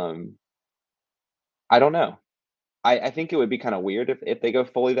 Um, I don't know. I think it would be kind of weird if they go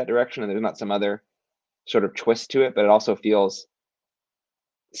fully that direction and there's not some other sort of twist to it, but it also feels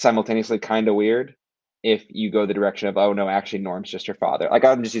simultaneously kind of weird if you go the direction of, oh no, actually Norm's just her father. Like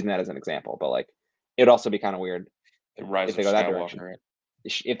I'm just using that as an example, but like it'd also be kind of weird The Rise if of they go that direction. Skywalker.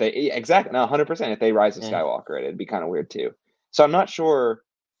 If they exactly, no, 100%, if they rise of Mm. Skywalker, it'd be kind of weird too. So I'm not sure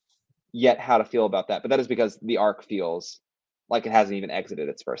yet how to feel about that, but that is because the arc feels like it hasn't even exited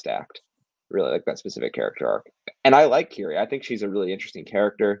its first act. Really like that specific character arc. And I like Kiri. I think she's a really interesting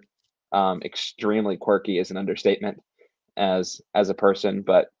character. Extremely quirky is an understatement as a person,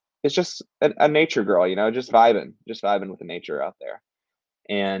 but it's just a nature girl, just vibing with the nature out there.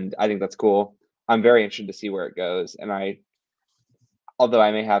 And I think that's cool. I'm very interested to see where it goes. And although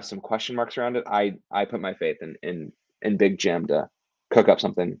I may have some question marks around it, I put my faith in Big Jim to cook up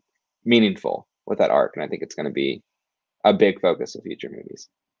something meaningful with that arc, and I think it's going to be a big focus of future movies.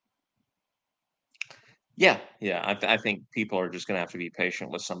 Yeah, yeah. I think people are just gonna have to be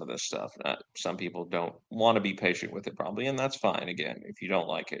patient with some of this stuff. Some people don't want to be patient with it, probably, and that's fine. Again, if you don't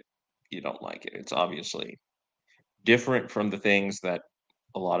like it, you don't like it. It's obviously different from the things that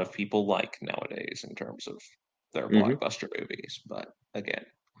a lot of people like nowadays in terms of their Hmm. blockbuster movies. But again,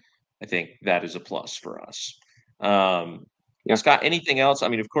 I think that is a plus for us. Um, Yeah. Scott, anything else? I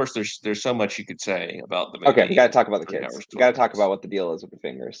mean, of course, there's so much you could say about the Okay, we movie got to in talk about the 3 kids. hours, We got to 12 talk about minutes. what the deal is with the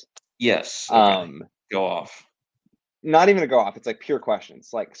fingers. Yes, okay. Um, Go off. Not even to go off. It's like pure questions.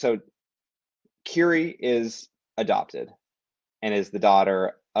 Like, so Curie is adopted and is the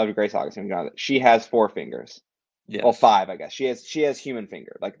daughter of Grace Augustine. She has 4 fingers. Well, Yes. 5, I guess. She has human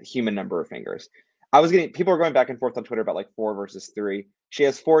finger, like the human number of fingers. People are going back and forth on Twitter about like 4 versus 3. She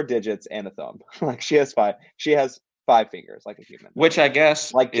has 4 digits and a thumb. Like she has 5. She has 5 fingers, like a human, Which I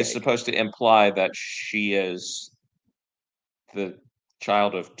guess like is Jake. supposed to imply that she is the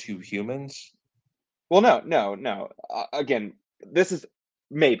child of 2 humans? Well, no, no, no. Again, this is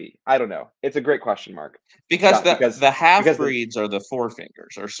maybe. I don't know. It's a great question mark, Because Scott, the because the half-breeds are the 4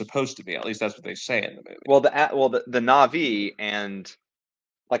 fingers, or supposed to be, at least that's what they say in the movie. the Na'vi and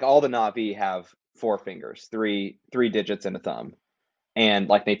like all the Na'vi have 4 fingers, three digits and a thumb, and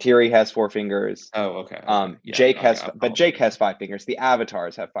like Neytiri has 4 fingers. Oh, okay. Yeah, Jake okay, has, I but probably Jake has 5 fingers. The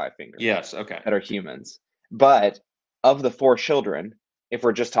avatars have 5 fingers Yes, okay. that are humans. But of the 4 children, if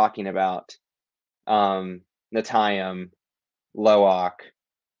we're just talking about um, Natayam, Loak,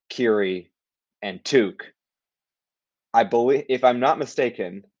 Kiri, and Took, I believe, if I'm not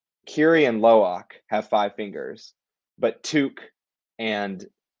mistaken, Kiri and Loak have 5 fingers, but Took and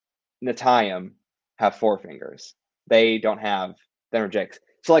Natayam have 4 fingers. They don't have them or Jake's.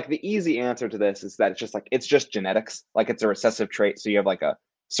 So like the easy answer to this is that it's just genetics. Like it's a recessive trait, so you have like a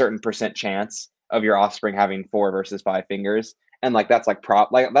certain percent chance of your offspring having 4 versus 5 fingers, and like that's like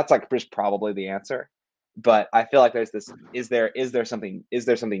just probably the answer. But I feel like there's this: is there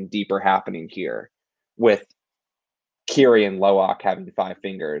something deeper happening here with Kiri and Loak having 5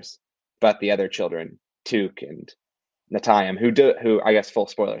 fingers, but the other children, Took and Natayam, who I guess full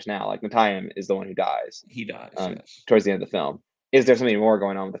spoilers now, like Natayam is the one who dies He dies, yes. towards the end of the film. Is there something more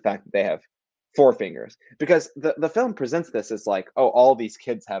going on with the fact that they have 4 fingers? Because the film presents this as like, oh, all these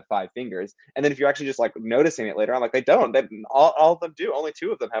kids have 5 fingers, and then if you're actually just like noticing it later on, like they don't. All of them do. Only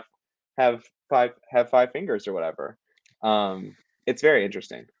 2 of them have 5 fingers or whatever. It's very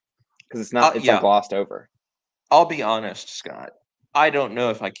interesting because it's not. It's like Yeah, glossed over. I'll be honest, Scott. I don't know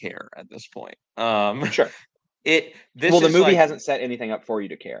if I care at this point. Sure. This Well, the is movie like hasn't set anything up for you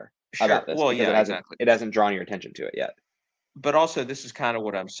to care sure. about this Well, because yeah, exactly. it hasn't drawn your attention to it yet. But also, this is kind of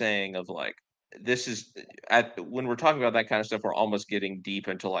what I'm saying of like, this is at when we're talking about that kind of stuff, we're almost getting deep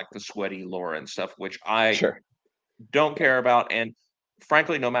into like the sweaty lore and stuff, which I Sure. don't Yeah. care about. And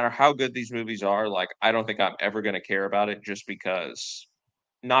frankly, no matter how good these movies are, like, I don't think I'm ever going to care about it just because,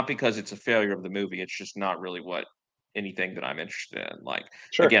 not because it's a failure of the movie, it's just not really what anything that I'm interested in. Like,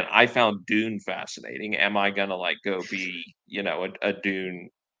 Sure. again, I found Dune fascinating. Am I gonna like go be, a Dune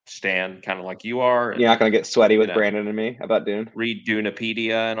stan kind of like you are You're and not gonna get sweaty you with know Brandon and me about Dune. read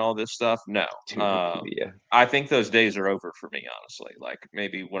Dunepedia and all this stuff? No. Dunepedia. I think those days are over for me, honestly. Like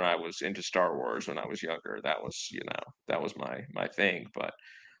maybe when I was into Star Wars when I was younger, that was my thing. But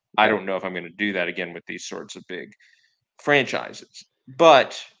I Okay. don't know if I'm going to do that again with these sorts of big franchises.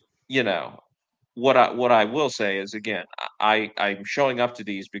 But you know what I will say is again, I'm showing up to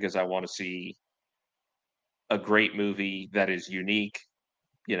these because I want to see a great movie that is unique,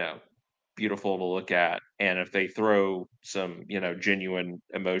 you know, beautiful to look at. And if they throw some, genuine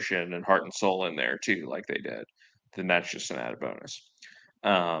emotion and heart and soul in there too, like they did, then that's just an added bonus.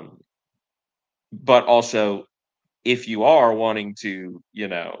 Um, but also, if you are wanting to,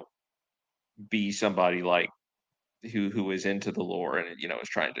 be somebody like who is into the lore and is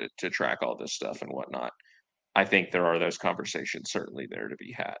trying to track all this stuff and whatnot, I think there are those conversations certainly there to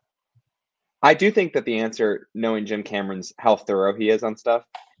be had. I do think that the answer, knowing Jim Cameron's how thorough he is on stuff,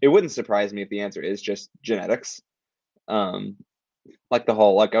 it wouldn't surprise me if the answer is just genetics. Um, like the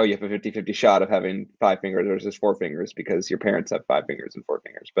whole like, oh, you have a 50-50 shot of having 5 fingers versus 4 fingers because your parents have 5 fingers and 4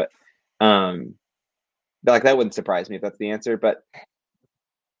 fingers. Um, but like that wouldn't surprise me if that's the answer. But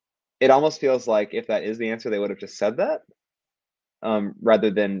it almost feels like if that is the answer, they would have just said that, rather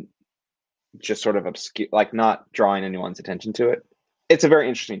than just sort of obscure, like not drawing anyone's attention to it. It's a very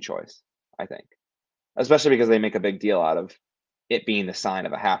interesting choice, I think, especially because they make a big deal out of it being the sign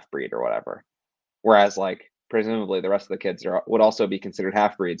of a half breed or whatever. Whereas, like, presumably the rest of the kids would also be considered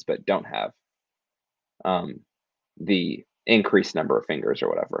half breeds, but don't have um, the increased number of fingers or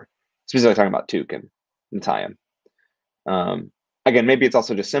whatever. Specifically talking about Took and Natayam. Um, Again, maybe it's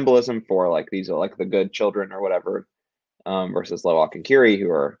also just symbolism for like these are like the good children or whatever, versus Loak and Kiri, who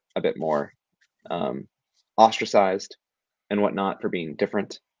are a bit more um, ostracized and whatnot for being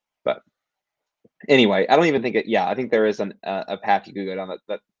different. But anyway, I don't even think it. Yeah, I think there is a path you could go down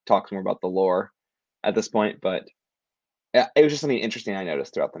that talks more about the lore at this point. But yeah, it was just something interesting I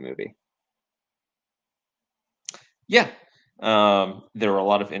noticed throughout the movie. Yeah. There were a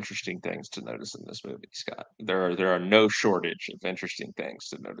lot of interesting things to notice in this movie, Scott. There are no shortage of interesting things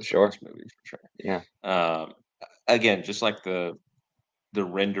to notice in this Sure. movie for Yeah. sure. Again, just like the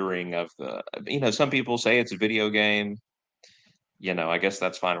rendering of the, some people say it's a video game. I guess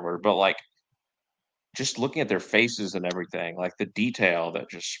that's fine or whatever. But like just looking at their faces and everything, like the detail that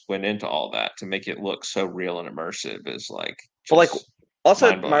just went into all that to make it look so real and immersive is like But like, just also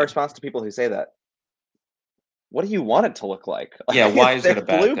mind my blowing. response to people who say that, what do you want it to look like? Yeah, why is They're it a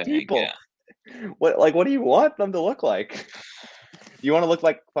bad blue thing? Yeah, people. What do you want them to look like? You want to look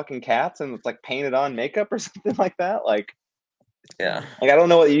like fucking cats and it's like painted on makeup or something like that? yeah. I don't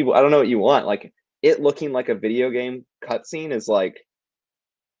know what you want. Like it looking like a video game cutscene is like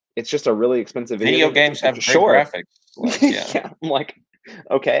it's just a really expensive video Video game. games have great Sure. graphics. Like, yeah, Yeah, I'm like,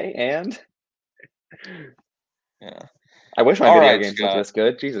 okay, and yeah. I wish my All video right, games looked Scott. this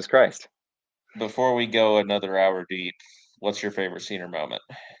good. Jesus Christ. Before we go another hour deep, what's your favorite scene or moment?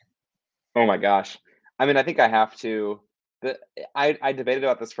 Oh my gosh. I mean, I think I have to. The I debated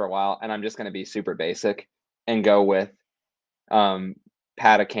about this for a while, and I'm just going to be super basic and go with um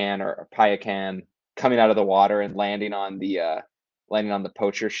Patacan or Payakan coming out of the water and landing on the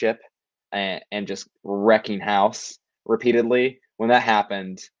poacher ship and just wrecking house repeatedly. When that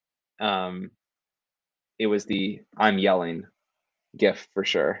happened, um, it was the I'm yelling gif for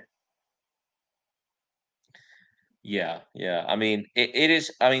sure. Yeah, yeah. I mean, it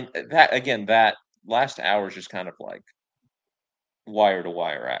is. I mean, that again, that last hour is just kind of like wire to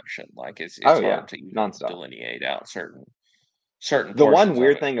wire action. Like it's Oh yeah, hard to even nonstop. delineate out certain The one portions of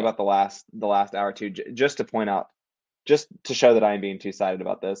weird it. thing But about the last hour too, just to point out, just to show that I am being two-sided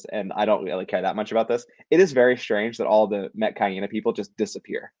about this, and I don't really care that much about this. It is very strange that all the Met Cayena people just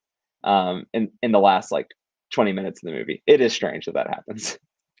disappear, in the last like 20 minutes of the movie. It is strange that that happens.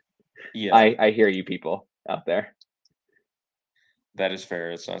 yeah, I hear you people out there. that is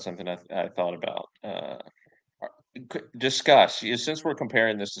fair. It's not something I thought about. Discuss since we're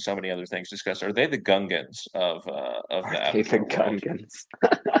comparing this to so many other things. Discuss, are they the Gungans of Are the they the Avatar world? Gungans?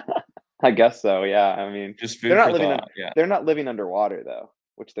 I guess so. Yeah. I mean, Just they're food not for living on. thought. Yeah, They're not living underwater though,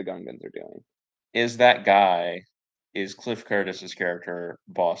 which the Gungans are doing. is that guy is Cliff Curtis's character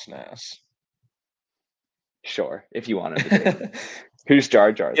Boss Nass? Sure, if you want him to be. Who's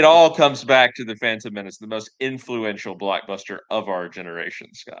Jar Jar It though? all comes back to the Phantom Menace, the most influential blockbuster of our generation,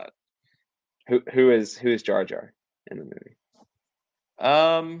 Scott. Who is Jar Jar in the movie?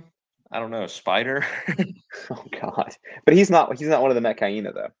 Um, I don't know, Spider. Oh God! But he's not one of the Met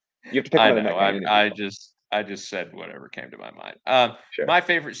Cayena though. You have to pick I one of the know. Met I Cayena I people. just I just said whatever came to my mind. Sure. My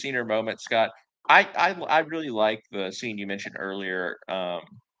favorite scene or moment, Scott. I really like the scene you mentioned earlier,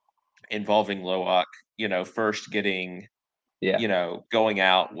 involving Loak. First getting, Yeah. going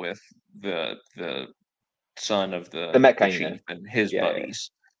out with the son of The Met the Cayena. chief and his Yeah, yeah, yeah.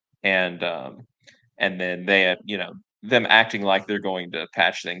 buddies, and and then they had, them acting like they're going to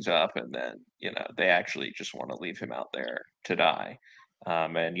patch things up, and then they actually just want to leave him out there to die.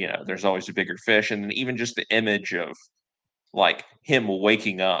 And there's always a bigger fish, and then even just the image of like him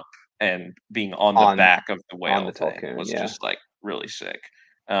waking up and being on the On back of the on the whale thing Tulkun. was Yeah. just like really sick.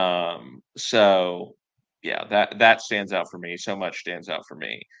 So yeah, that stands out for me. So much stands out for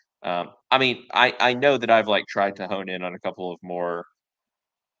me. I mean, I know that I've like tried to hone in on a couple of more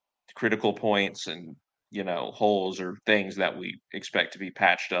critical points and holes or things that we expect to be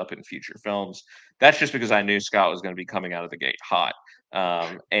patched up in future films. That's just because I knew Scott was going to be coming out of the gate hot.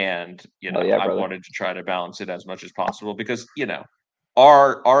 And Hell yeah, I brother. wanted to try to balance it as much as possible because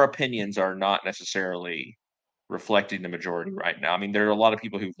our opinions are not necessarily reflecting the majority right now. I mean, there are a lot of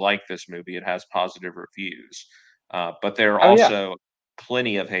people who like this movie. It has positive reviews, but there are Oh yeah. also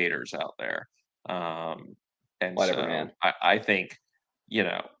plenty of haters out there. And Whatever, man. so I think, you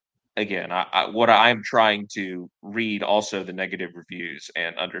know, again, what I'm trying to read also the negative reviews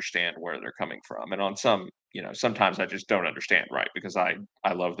and understand where they're coming from. And on some, sometimes I just don't understand, right? Because I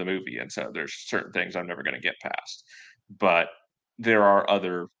love the movie, and so there's certain things I'm never going to get past. But there are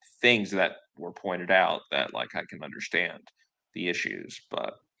other things that were pointed out that like I can understand the issues.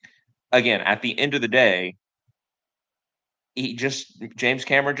 But again, at the end of the day, James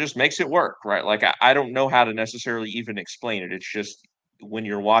Cameron just makes it work, right? Like I don't know how to necessarily even explain it. It's just when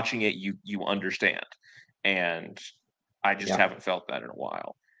you're watching it, you understand. And I just Yeah. haven't felt that in a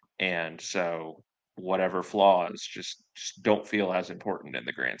while. And so whatever flaws just don't feel as important in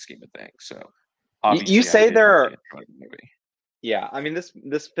the grand scheme of things. So You obviously I say did there really are. enjoy the movie. Yeah, I mean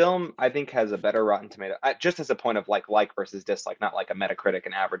this film I think has a better Rotten Tomato just as a point of like versus dislike, not like a Metacritic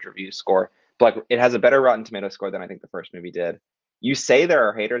and average review score, but like it has a better Rotten Tomato score than I think the first movie did. You say there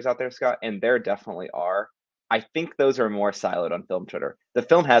are haters out there, Scott, and there definitely are. I think those are more siloed on film Twitter. The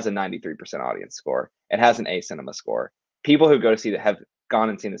film has a 93% audience score. It has an A cinema score. People who go to see that have gone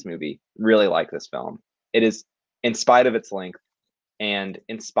and seen this movie really like this film. It is, in spite of its length, and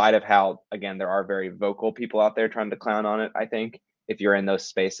in spite of how, again, there are very vocal people out there trying to clown on it, I think, if you're in those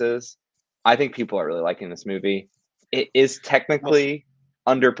spaces, I think people are really liking this movie. It is Well, technically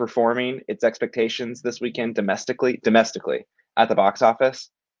underperforming its expectations this weekend domestically at the box office.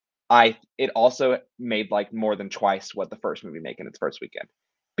 It also made like more than twice what the first movie made in its first weekend.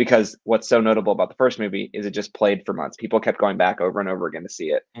 Because what's so notable about the first movie is it just played for months. People kept going back over and over again to see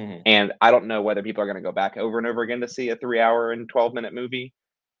it. mhm. And I don't know whether people are going to go back over and over again to see a 3 hour and 12-minute movie.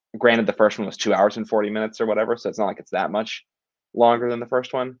 Granted, the first one was 2 hours and 40 minutes or whatever, so it's not like it's that much longer than the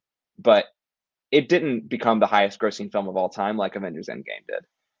first one. But it didn't become the highest grossing film of all time like Avengers Endgame did.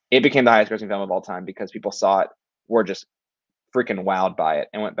 It became the highest grossing film of all time because people saw it, were just freaking wowed by it,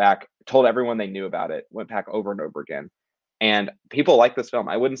 and went back, told everyone they knew about it, went back over and over again. And people like this film.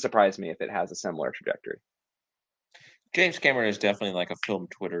 I wouldn't surprise me if it has a similar trajectory. James Cameron is definitely like a film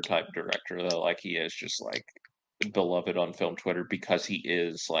Twitter type director, though. Like he is just like beloved on film Twitter because he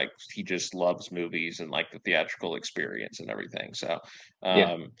is like he just loves movies and like the theatrical experience and everything. So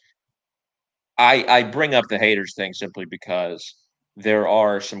Yeah. um, I bring up the haters thing simply because there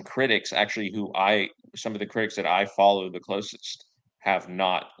are some critics actually who I some of the critics that I follow the closest have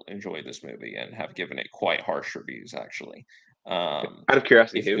not enjoyed this movie and have given it quite harsh reviews actually. Um, Out of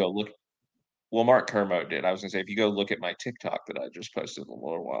curiosity, if you who? go look well, Mark Kermode did. I was gonna say if you go look at my TikTok that I just posted a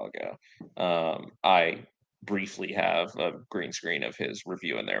little while ago, I briefly have a green screen of his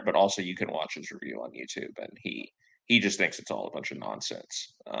review in there, but also you can watch his review on YouTube, and he just thinks it's all a bunch of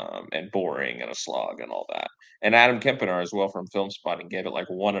nonsense and boring and a slog and all that. And Adam Kempener as well from Film Spotting gave it like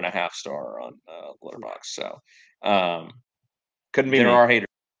 1.5 star on Letterboxd. So um, Couldn't be there me. are haters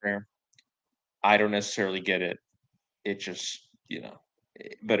there. I don't necessarily get it. It just,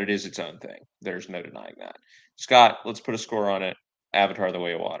 but it is its own thing. There's no denying that. Scott, let's put a score on it. Avatar: The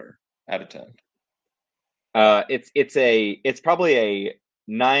Way of Water out of 10. It's probably a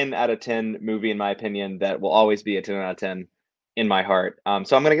 9 out of 10 movie in my opinion that will always be a 10 out of 10 in my heart.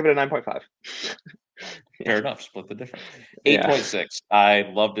 So I'm gonna give it a 9.5. Fair Yeah, enough. Split the difference. yeah, 8.6. I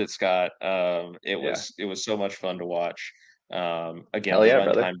loved it, Scott. It yeah. was it was so much fun to watch. Again, Hell the yeah,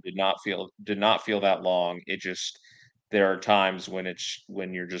 brother. runtime did not feel that long. It just there are times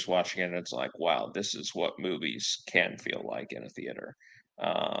when you're just watching it and it's like, wow, this is what movies can feel like in a theater.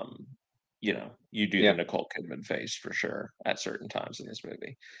 Um, you do the Yeah. Nicole Kidman face for sure at certain times in this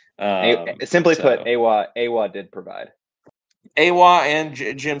movie. Simply put, So AWA did provide. AWA and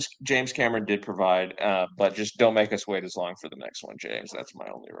James Cameron did provide, but just don't make us wait as long for the next one, James. That's my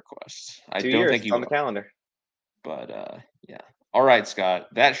only request. I Two don't years. think It's you on the will, calendar. but yeah. All right, Scott.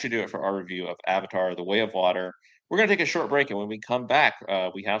 That should do it for our review of Avatar: The Way of Water. We're going to take a short break, and when we come back,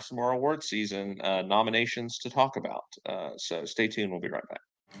 we have some more award season nominations to talk about. So stay tuned. We'll be right back.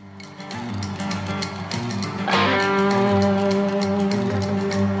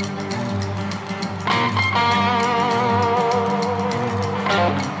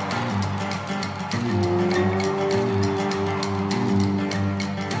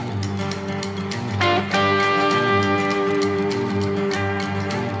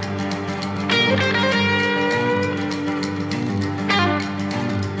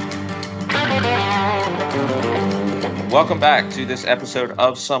 Welcome back to this episode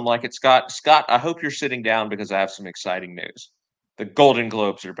of Some Like It, Scott. Scott, I hope you're sitting down because I have some exciting news. The Golden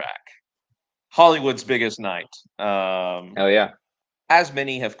Globes are back. Hollywood's biggest night. Hell yeah. As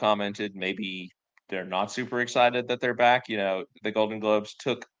many have commented, maybe they're not super excited that they're back. The Golden Globes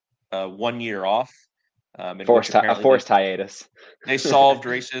took 1 year off, in which A apparently forced hiatus. they solved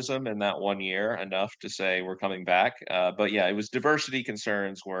racism in that 1 year enough to say we're coming back. But yeah, it was diversity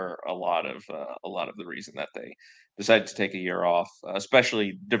concerns were a lot of the reason that they decided to take a year off,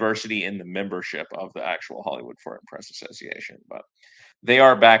 especially diversity in the membership of the actual Hollywood Foreign Press Association. But they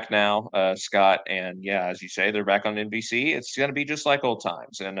are back now, Scott, and yeah, as you say, they're back on NBC. It's going to be just like old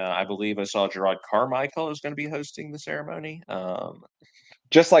times, and I believe I saw Gerard Carmichael is going to be hosting the ceremony.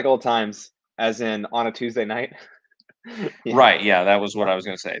 Just like old times, as in on a Tuesday night. Yeah. Right, yeah, that was what I was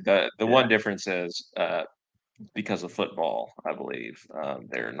going to say. The one Yeah. difference is because of football, I believe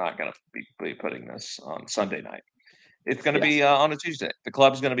they're not going to be putting this on Sunday night. It's going to be Yes. on a Tuesday. The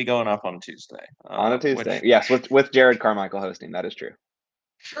club's going to be going up on a Tuesday, On a Tuesday. which Yes, with Jared Carmichael hosting. That is true.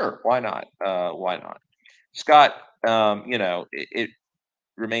 sure, why not? Why not? Scott, it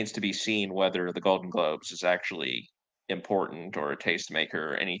remains to be seen whether the Golden Globes is actually important or a tastemaker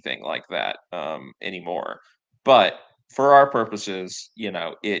or anything like that anymore. But for our purposes,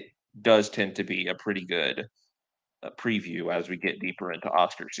 it does tend to be a pretty good preview as we get deeper into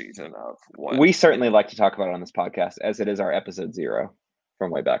Oscar season of what We certainly like to talk about it on this podcast, as it is our episode 0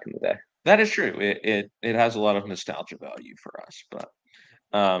 from way back in the day. That is true. It has a lot of nostalgia value for us.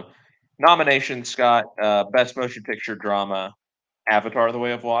 But nominations, Scott, Best Motion Picture Drama, Avatar: The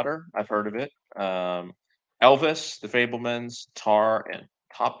Way of Water. I've heard of it. Elvis, The Fabelmans, Tar, and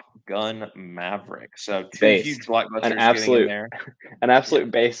Top Gun: Maverick. So two huge Based. blockbusters getting in there. An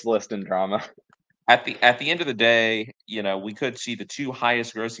absolute base list in drama. At the end of the day, we could see the two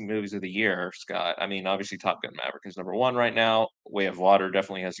highest grossing movies of the year, Scott. I mean, obviously Top Gun: Maverick is number one right now. Way of Water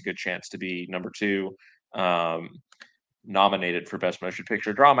definitely has a good chance to be number two. Nominated for Best Motion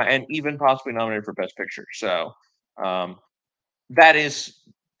Picture Drama and even possibly nominated for Best Picture. So that is,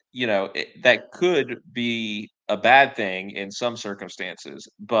 that could be a bad thing in some circumstances,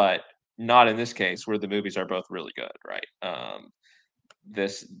 but not in this case where the movies are both really good, right?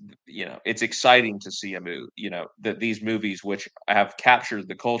 It's exciting to see a movie, that these movies which have captured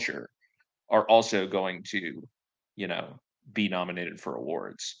the culture are also going to, be nominated for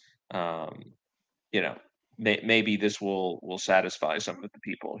awards. Maybe this will satisfy some of the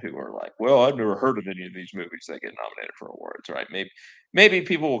people who are like, well, I've never heard of any of these movies that get nominated for awards, right? Maybe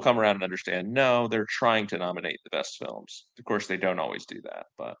people will come around and understand, no, they're trying to nominate the best films. Of course, they don't always do that,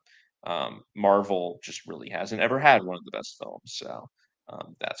 but Marvel just really hasn't ever had one of the best films, so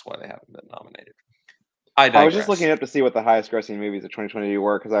that's why they haven't been nominated. I was just looking up to see what the highest grossing movies of 2022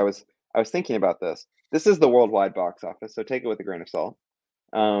 were, because I was thinking about this. This is the worldwide box office, so take it with a grain of salt.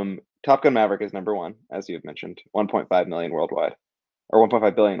 Top Gun: Maverick is number one, as you have mentioned, 1.5 million worldwide, or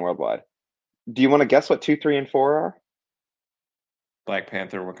 1.5 billion worldwide. Do you want to guess what 2, 3, and 4 are? Black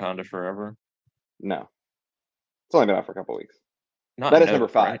Panther: Wakanda Forever. No, it's only been out for a couple weeks. Not that is number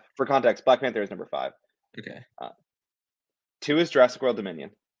 5. Right? For context, Black Panther is number 5. Okay. 2 is Jurassic World Dominion.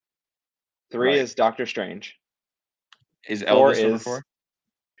 3 is Doctor Strange. Is Elvis number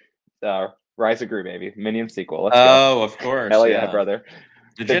 4? Rise of Gru, baby. Minion sequel. Let's go. Oh, of course. Hell yeah, brother.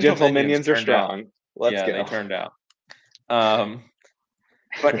 The gentle minions are strong. Let's go. They turned out.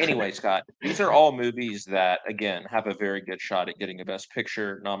 But anyway, Scott, these are all movies that, again, have a very good shot at getting a Best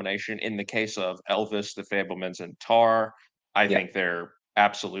Picture nomination. In the case of Elvis, The Fabelmans, and Tar, I think they're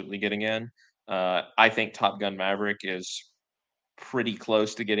absolutely getting in. I think Top Gun: Maverick is pretty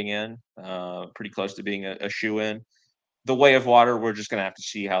close to getting in, pretty close to being a shoe-in. The Way of Water, we're just going to have to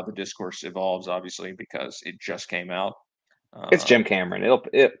see how the discourse evolves, obviously, because it just came out. It's Jim Cameron. It'll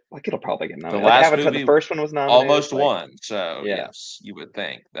probably get nominated. The last movie, the first one was nominated. Almost won. So yes, you would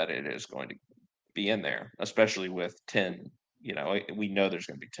think that it is going to be in there, especially with 10. We know there's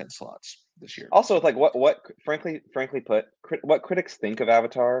going to be 10 slots this year. Also, with what frankly put, what critics think of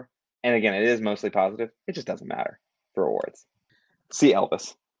Avatar, and again, it is mostly positive. It just doesn't matter for awards. See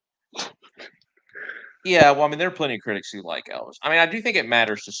Elvis. Yeah, well, I mean, there are plenty of critics who like Elvis. I mean, I do think it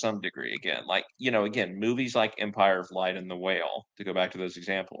matters to some degree. Again, movies like Empire of Light and The Whale, to go back to those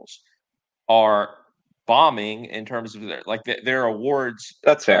examples, are bombing in terms of their awards.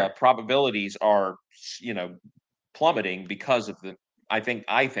 That's fair. Probabilities are, plummeting because of the. I think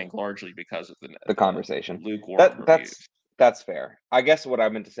largely because of the conversation. Lukewarm. That's fair. I guess what I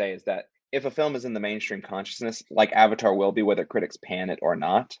meant to say is that if a film is in the mainstream consciousness, like Avatar will be, whether critics pan it or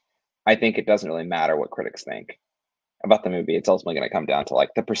not, I think it doesn't really matter what critics think about the movie. It's ultimately going to come down to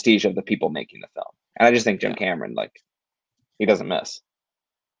the prestige of the people making the film. And I just think Jim Cameron, he doesn't miss.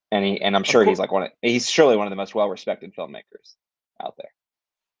 And I'm sure he's surely one of the most well-respected filmmakers out there.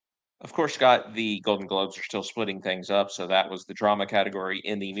 Of course, Scott, the Golden Globes are still splitting things up. So that was the drama category.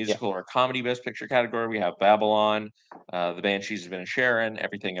 In the musical or comedy Best Picture category, we have Babylon, The Banshees of Inisherin,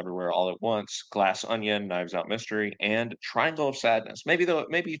 Everything Everywhere All at Once, Glass Onion, Knives Out Mystery, and Triangle of Sadness.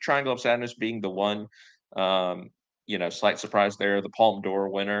 Maybe Triangle of Sadness being the one, slight surprise there. The Palme d'Or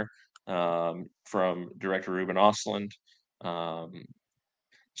winner from director Ruben Östlund.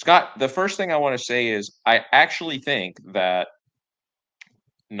 Scott, the first thing I want to say is I actually think that,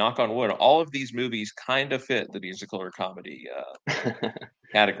 knock on wood, all of these movies kind of fit the musical or comedy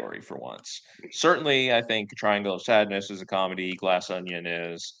category for once. Certainly, I think Triangle of Sadness is a comedy. Glass Onion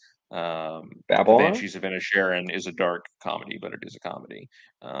is. The Banshees of Inisherin is a dark comedy, but it is a comedy.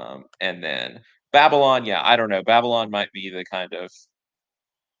 And then Babylon, I don't know. Babylon might be the kind of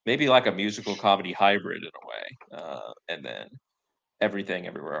maybe like a musical comedy hybrid in a way. And then Everything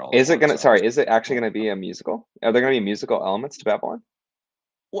Everywhere All at Once. Is it actually going to be a musical? Are there going to be musical elements to Babylon?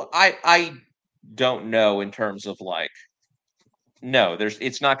 Well, I don't know in terms of no,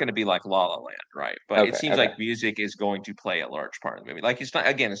 it's not going to be like La La Land, right? But it seems like music is going to play a large part in the movie.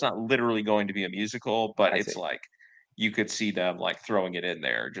 It's not literally going to be a musical, but it's you could see them throwing it in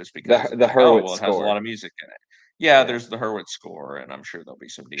there just because the Hurwitz it has a lot of music in it. Yeah, Yeah. there's the Hurwitz score, and I'm sure there'll be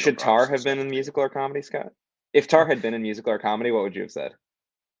some needle Should Tar drops and have been stuff in too. musical or comedy, Scott? If Tar had been in musical or comedy, what would you have said?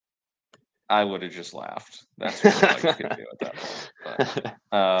 I would have just laughed. That's really all you could do at that point.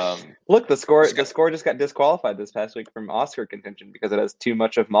 But Look, the Scott, score just got disqualified this past week from Oscar contention because it has too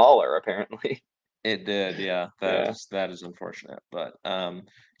much of Mahler, apparently. it did, yeah. Yeah. That is unfortunate. But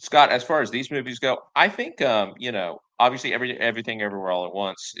Scott, as far as these movies go, I think you know, obviously everything everywhere all at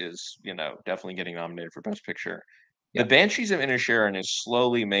once is, you know, definitely getting nominated for Best Picture. The Yeah. Banshees of Inisherin is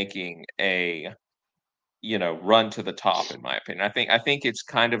slowly making a, you know, run to the top in my opinion. I think it's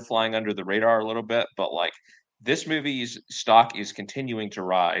kind of flying under the radar a little bit, but like this movie's stock is continuing to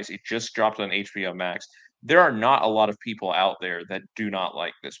rise. It just dropped on HBO Max. There are not a lot of people out there that do not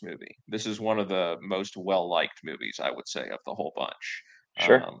like this movie. This is one of the most well-liked movies, I would say, of the whole bunch.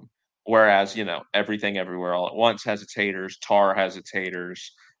 Sure. Whereas, you know, Everything Everywhere All at Once has its haters, Tar has its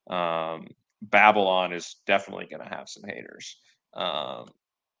haters, Babylon is definitely going to have some haters. Um,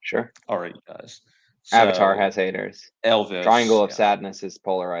 Sure. Already does. Avatar So has haters. Elvis, Triangle of yeah, Sadness is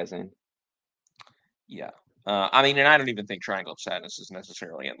polarizing. yeah. I mean, and I don't even think Triangle of Sadness is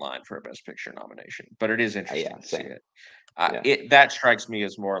necessarily in line for a Best Picture nomination, but it is Yeah, interesting to see same. it. Yeah. It that strikes me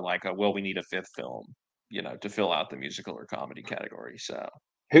as more like a well, we need a fifth film, you know, to fill out the musical or comedy category. So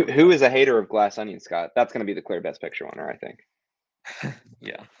Who here we who are. is a hater of Glass Onion, Scott? That's going to be the clear Best Picture winner, I think.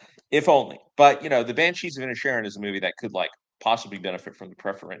 Yeah, if only. But you know, The Banshees of Inisherin is a movie that could like possibly benefit from the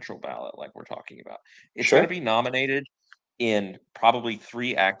preferential ballot, like we're talking about. It's going to Sure. be nominated in probably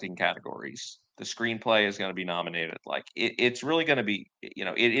three acting categories. The screenplay is going to be nominated. Like it's really going to be, you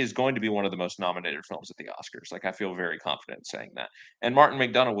know, it is going to be one of the most nominated films at the Oscars. Like I feel very confident saying that. And Martin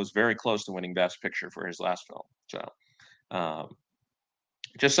McDonagh was very close to winning Best Picture for his last film. So um,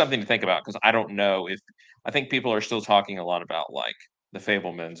 just something to think about because I don't know if I think people are still talking a lot about like the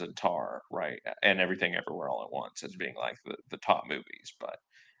Fablemans and Tar, right, and Everything Everywhere All at Once as being like the top movies, but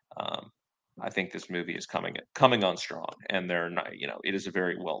um, I think this movie is coming on strong, and they're not, you know, it is a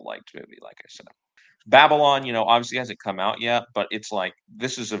very well liked movie, like I said. Babylon, you know, obviously hasn't come out yet, but it's like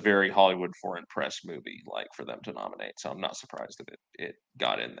this is a very Hollywood foreign press movie, like for them to nominate. So I'm not surprised that it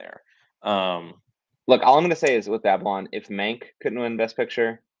got in there. Um, Look, all I'm going to say is with Babylon, if Mank couldn't win Best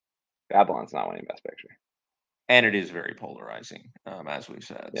Picture, Babylon's not winning Best Picture. and it is very polarizing, as we've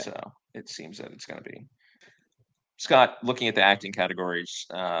said. Yeah. So it seems that it's going to be. Scott, looking at the acting categories,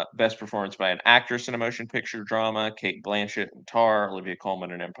 best performance by an actress in a motion picture drama, Kate Blanchett in Tar, Olivia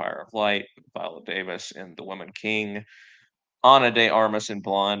Colman in Empire of Light, Viola Davis in The Woman King, Ana de Armas in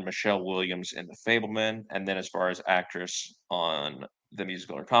Blonde, Michelle Williams in The Fableman, and then as far as actress on the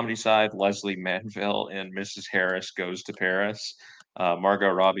musical or comedy side, Leslie Manville in Mrs. Harris Goes to Paris, Margot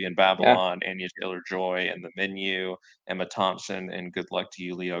Robbie in Yeah. Babylon, Anya Taylor-Joy in The Menu, Emma Thompson in Good Luck to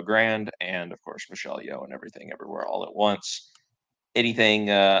You, Leo Grand, and of course Michelle Yeoh in Everything Everywhere All at Once. Anything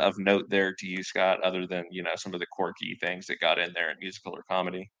of note there to you, Scott, other than you know some of the quirky things that got in there in musical or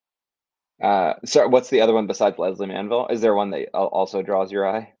comedy? So what's the other one besides Leslie Manville? Is there one that also draws your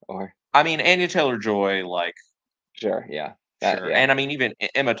eye? Or I mean, Anya Taylor-Joy, like sure, yeah, that sure, yeah, and I mean even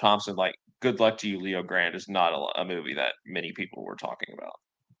Emma Thompson, like Good Luck to You, Leo Grand is not a movie that many people were talking about.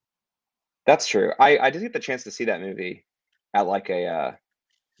 that's true. I did get the chance to see that movie at like a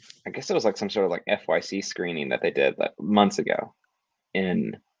I guess it was like some sort of like FYC screening that they did like months ago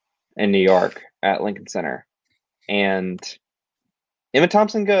in New York at Lincoln Center, and Emma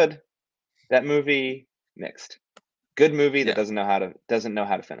Thompson good. That movie mixed. Good movie that Yeah, doesn't know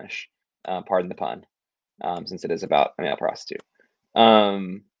how to finish. Pardon the pun, since it is about a male prostitute.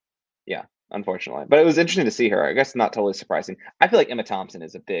 Um, yeah, unfortunately, but it was interesting to see her. I guess not totally surprising. I feel like Emma Thompson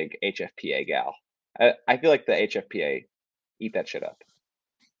is a big HFPA gal. I feel like the HFPA eat that shit up.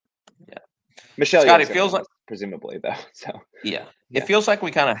 yeah. Michelle Scott, Yeoh's it going to feels win like this, presumably though. So yeah, it yeah, feels like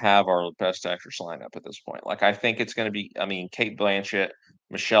we kind of have our best actress lineup at this point. Like I think it's going to be, I mean, Kate Blanchett,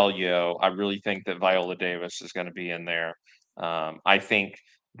 Michelle Yeoh. I really think that Viola Davis is going to be in there. I think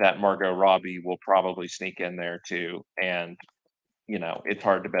that Margot Robbie will probably sneak in there too, and you know, it's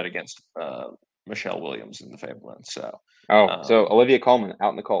hard to bet against Michelle Williams in The Fableman. So oh, so um, Olivia Colman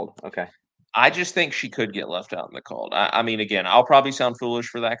out in the cold. Okay, I just think she could get left out in the cold. I mean, again, I'll probably sound foolish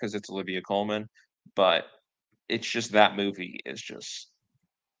for that because it's Olivia Colman, but it's just that movie is just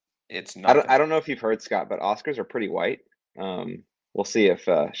it's not I gonna. don't know if you've heard, Scott, but Oscars are pretty white. We'll see if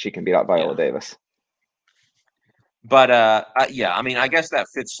she can beat out Viola Yeah, Davis. but yeah, I mean, I guess that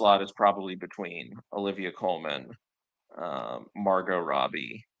fifth slot is probably between Olivia Colman, Margot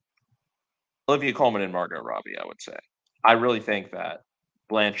Robbie, Olivia Colman, and Margot Robbie. I would say. I really think that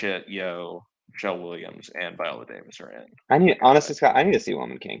Blanchett, Yo, Michelle Williams, and Viola Davis are in I need like a honestly, tight. Scott, I need to see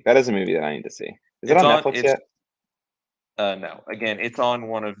Woman King. That is a movie that I need to see. Is it It's on on. Netflix yet? No. Again, it's on my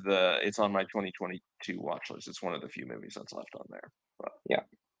 2022 watch list. It's one of the few movies that's left on there. But Yeah,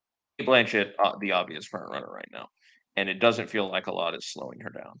 Cate Blanchett, the obvious front runner right now, and it doesn't feel like a lot is slowing her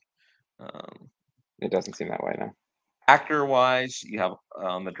down. Um, it doesn't seem that way now. Actor wise, you have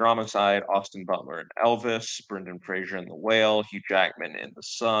on the drama side Austin Butler in Elvis, Brendan Fraser in The Whale, Hugh Jackman in The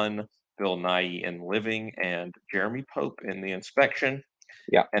Son, Bill Nighy in Living, and Jeremy Pope in The Inspection.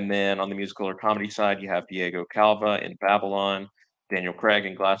 Yeah, And then on the musical or comedy side, you have Diego Calva in Babylon, Daniel Craig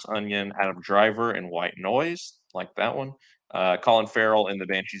in Glass Onion, Adam Driver in White Noise, like that one, Colin Farrell in The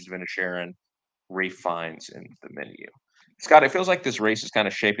Banshees of Inisherin, Ralph Fiennes in The Menu. Scott, it feels like this race is kind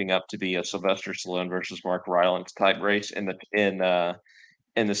of shaping up to be a Sylvester Stallone versus Mark Rylance type race in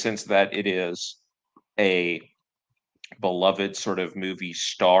the sense that it is a beloved sort of movie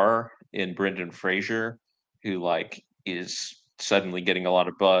star in Brendan Fraser, who like is suddenly getting a lot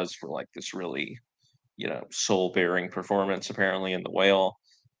of buzz for like this really, soul bearing performance apparently in The Whale,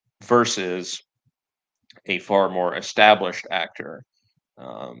 versus a far more established actor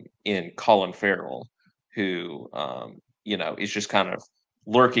in Colin Farrell, who is just kind of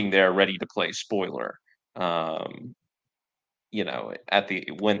lurking there, ready to play spoiler. Um, at the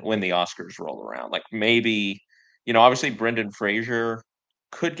when the Oscars roll around, like maybe, obviously Brendan Fraser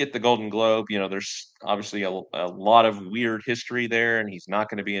could get the Golden Globe. There's obviously a lot of weird history there, and he's not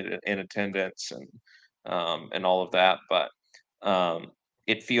going to be in attendance and all of that. But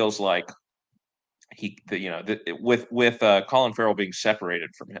it feels like with Colin Farrell being separated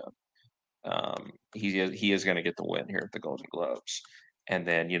from him, he is going to get the win here at the Golden Globes, and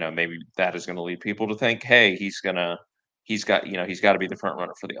then maybe that is going to lead people to think, hey, he's got to be the front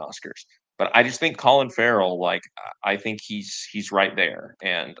runner for the Oscars. But I just think Colin Farrell, like I think he's right there,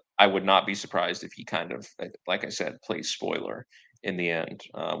 and I would not be surprised if he kind of, like I said, plays spoiler in the end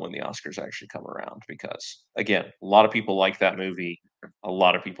when the Oscars actually come around, because again, a lot of people like that movie, a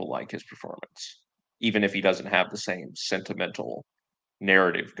lot of people like his performance, even if he doesn't have the same sentimental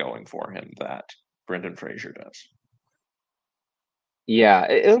narrative going for him that Brendan Fraser does. yeah,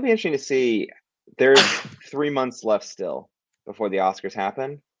 it'll be interesting to see. There's 3 months left still before the Oscars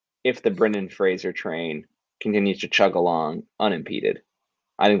happen. If the Brendan Fraser train continues to chug along unimpeded,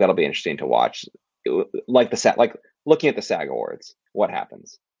 I think that'll be interesting to watch. Like looking at the SAG Awards, what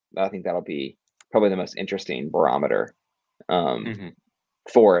happens? I think that'll be probably the most interesting barometer um, Hmm.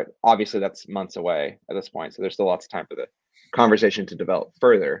 for it. Obviously, that's months away at this point, so there's still lots of time for the conversation to develop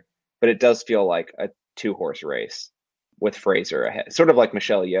further. But it does feel like a two-horse race with Fraser ahead, sort of like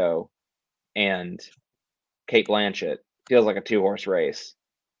Michelle Yeoh and Cate Blanchett. Feels like a two-horse race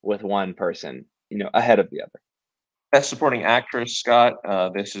with one person, ahead of the other. Best supporting actress, Scott.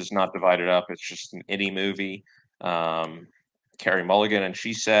 This is not divided up. It's just an indie movie. Um, Carrie Mulligan and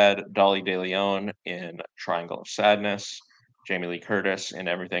She Said, Dolly De Leon in Triangle of Sadness, Jamie Lee Curtis in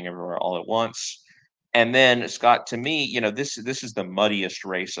Everything Everywhere All at Once. And then Scott, to me, this is the muddiest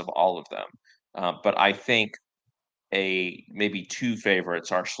race of all of them. But I think a maybe two favorites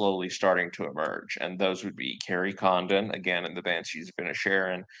are slowly starting to emerge, and those would be Carrie Condon again in The Banshees of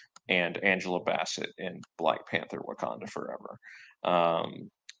Inisherin and Angela Bassett in Black Panther: Wakanda Forever. Um,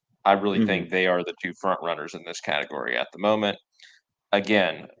 I really Hmm. think they are the two front runners in this category at the moment.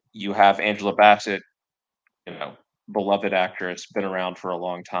 Again, you have Angela Bassett, you know, beloved actress, been around for a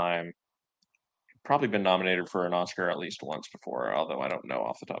long time, probably been nominated for an Oscar at least once before, although I don't know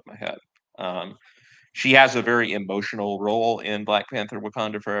off the top of my head. Um, she has a very emotional role in Black Panther: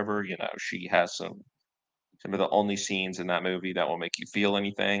 Wakanda Forever. She has some of the only scenes in that movie that will make you feel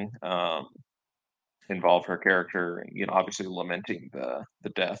anything. Involve her character, obviously lamenting the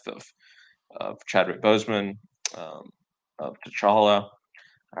death of Chadwick Boseman, um, of T'Challa,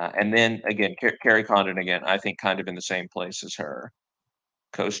 and then again Carrie Condon again. I think kind of in the same place as her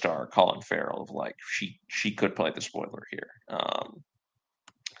co-star Colin Farrell. Of like she could play the spoiler here.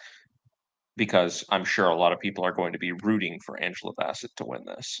 Because I'm sure a lot of people are going to be rooting for Angela Bassett to win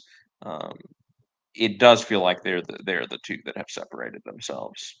this. Um, it does feel like they're the two that have separated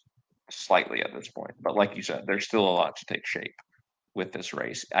themselves slightly at this point. But like you said, there's still a lot to take shape with this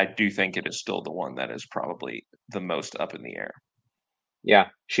race. I do think it is still the one that is probably the most up in the air. Yeah,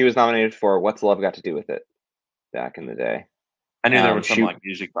 she was nominated for What's Love Got to Do with It back in the day. I knew there was some She like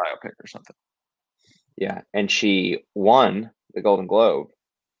music biopic or something. Yeah, and she won the Golden Globe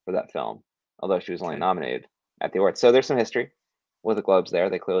for that film, although she was only Okay. nominated at the awards. So there's some history with the Globes there.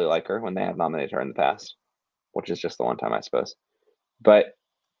 They clearly like her when they have nominated her in the past, which is just the one time, I suppose. But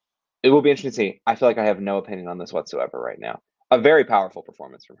it will be interesting to see. I feel like I have no opinion on this whatsoever right now. A very powerful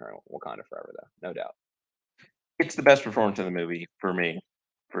performance from her in Wakanda Forever, though, no doubt. It's the best performance in the movie for me,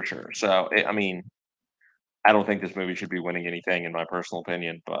 for sure. So I mean, I don't think this movie should be winning anything, in my personal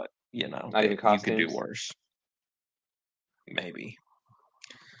opinion, but Not even you could do costumes. worse, maybe.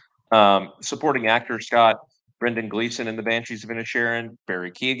 Supporting actor Scott, Brendan Gleeson in The Banshees of Inisherin,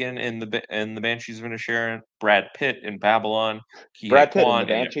 Barry Keoghan in The Banshees of Inisherin, Brad Pitt in Babylon, Kihei Brad Pitt in the Kwan in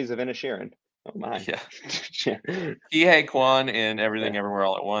Banshees of Inisherin. Oh my. yeah, Yeah. Kihei Kwan in Yeah. Everything Everywhere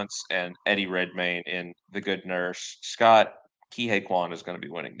All at Once, and Eddie Redmayne in The Good Nurse. Scott, Kihei Kwan is going to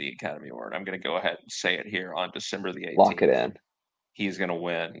be winning the Academy Award. I'm going to go ahead and say it here on December the Lock it 18th. in. He's going to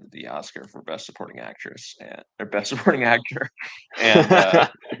win the Oscar for Best Supporting Actress and or Best Supporting Actor, and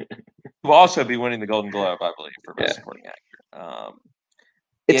will also be winning the Golden Globe, I believe, for Best Yeah. Supporting Actor.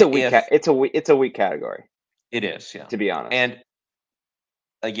 It's a If it's a weak category, it is, yeah, to be honest. and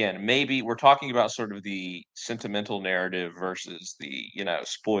again, maybe we're talking about sort of the sentimental narrative versus the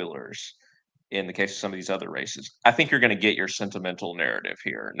spoilers. In the case of some of these other races, I think you're going to get your sentimental narrative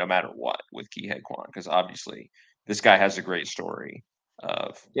here, no matter what, with Kihei Kwan, because obviously this guy has a great story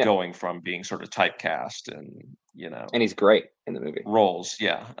of Yeah. going from being sort of typecast and And he's great in the movie. roles,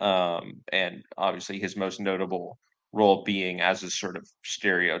 yeah, and obviously his most notable role being as a sort of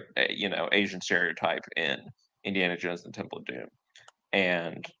Asian stereotype in Indiana Jones and the Temple of Doom,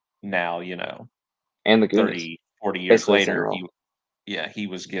 and now And the Goonies. 30, 40 years Basically the same later, role.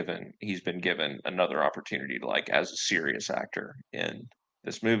 he's been given another opportunity to like as a serious actor in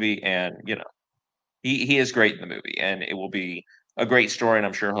this movie, and he is great in the movie, and it will be a great story, and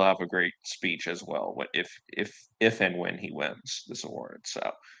I'm sure he'll have a great speech as well. If and when he wins this award, so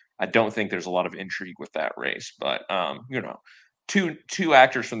I don't think there's a lot of intrigue with that race, but two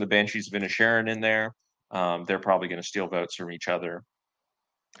actors from the Banshees of Inisherin in there, they're probably going to steal votes from each other,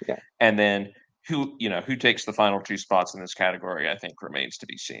 Yeah. and then who takes the final two spots in this category, I think remains to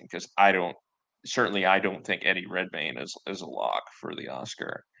be seen because I don't think Eddie Redmayne is a lock for the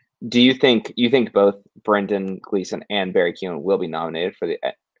Oscar. Do you think both Brendan Gleeson and Barry Keoghan will be nominated for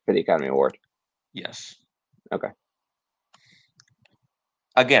the Academy Award? Yes. Okay.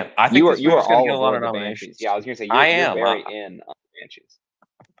 Again, I think this You are movie's going to all get a lot aboard of the Banshees. nominations. Yeah, I was gonna say I you're am. very in on the Banshees.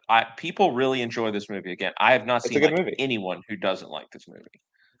 People really enjoy this movie. Again, I have not It's a seen good like movie. anyone who doesn't like this movie.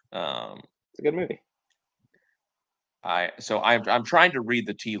 It's a good movie. I'm trying to read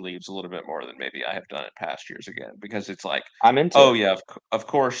the tea leaves a little bit more than maybe I have done in past years again, because it's like, I'm into oh it. yeah, of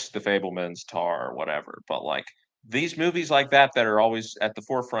course the Fablemans, Tar, whatever, but like these movies like that are always at the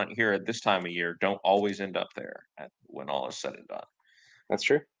forefront here at this time of year don't always end up there when all is said and done. That's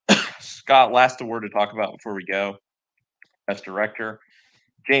true. Scott, last award to talk about before we go. Best director,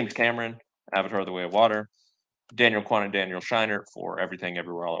 James Cameron, Avatar: The Way of Water, Daniel Kwan and Daniel Scheinert for Everything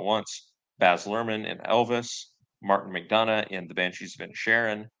Everywhere All at Once, Baz Luhrmann in Elvis, Martin McDonagh in The Banshees of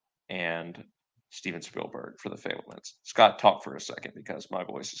Inisherin, and Steven Spielberg for The Fablemans. Scott, talk for a second because my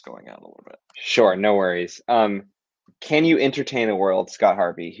voice is going out a little bit. Sure, no worries. Can you entertain the world, Scott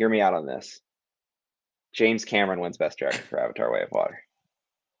Harvey? Hear me out on this. James Cameron wins Best Director for Avatar: Way of Water.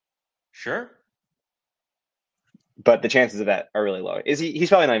 Sure. But the chances of that are really low. He's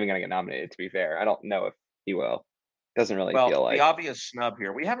probably not even going to get nominated, to be fair. I don't know if he will. Doesn't really Well, feel the like. obvious snub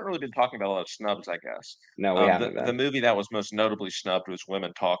here, we haven't really been talking about a lot of snubs, I guess. No, we haven't The been. movie that was most notably snubbed was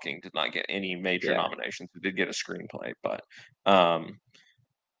Women Talking, did not get any major Yeah. nominations. It did get a screenplay, but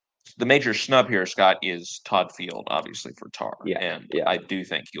the major snub here, Scott, is Todd Field, obviously for Tar, Yeah. and Yeah. I do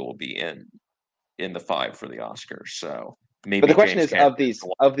think he will be in the five for the Oscars. So But the maybe question James is, Cameron.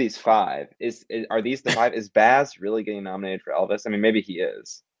 of these five, are these the five? Is Baz really getting nominated for Elvis? I mean, maybe he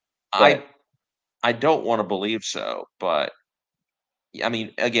is. But I don't want to believe so, but I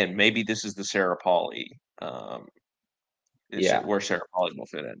mean, again, maybe this is the Sarah Polley. yeah, Where Sarah Polley will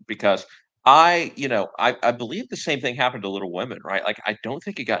fit in, because I believe the same thing happened to Little Women, right? Like I don't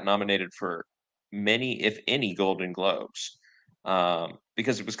think it got nominated for many, if any, Golden Globes,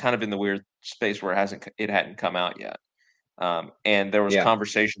 because it was kind of in the weird space where it hadn't come out yet. And there was yeah.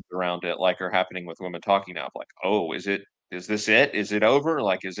 conversations around it like are happening with Women Talking now, like, oh, is this it? Is it over?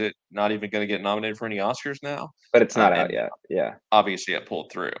 Like, is it not even going to get nominated for any Oscars now? But it's not out And yet. Yeah. obviously it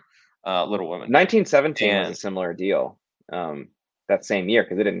pulled through. Little Women did. 1917 was a And similar deal. That same year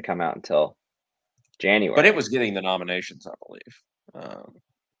because it didn't come out until January. but it was getting the nominations, I believe.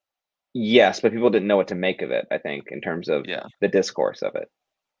 Yes, but people didn't know what to make of it, I think, in terms of Yeah. the discourse of it.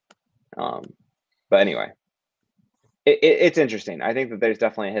 But anyway, it's interesting. I think that there's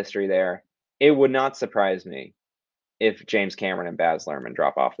definitely a history there. It would not surprise me if James Cameron and Baz Luhrmann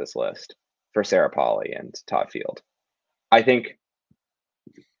drop off this list for Sarah Polley and Todd Field. I think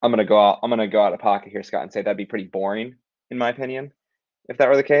I'm gonna go out of pocket here, Scott, and say that'd be pretty boring, in my opinion, if that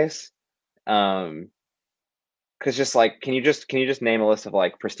were the case. Because just like, can you just name a list of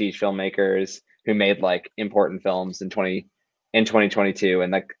like prestige filmmakers who made like important films in 2022,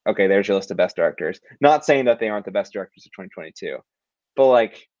 and like, okay, there's your list of best directors. Not saying that they aren't the best directors of 2022, but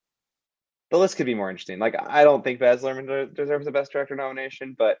like the list could be more interesting. Like I don't think Baz Luhrmann deserves a best director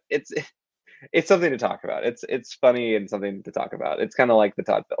nomination, but it's something to talk about. It's funny and something to talk about. It's kind of like the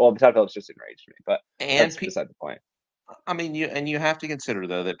Todd Phillips just enraged me, but And that's beside the point. I mean, you have to consider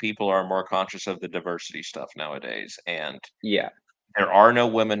though that people are more conscious of the diversity stuff nowadays, and Yeah. there are no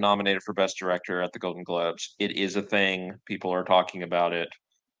women nominated for Best Director at the Golden Globes. It is a thing. People are talking about it.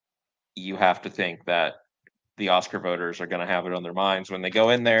 You have to think that the Oscar voters are going to have it on their minds when they go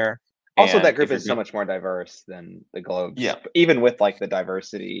in there. Also, And that if group you're is so good, much more diverse than the Globes, yeah, even with like the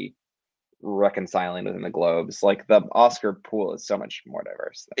diversity reconciling within the Globes. Like the Oscar pool is so much more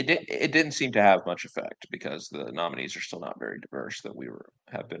diverse than it didn't seem to have much effect because the nominees are still not very diverse that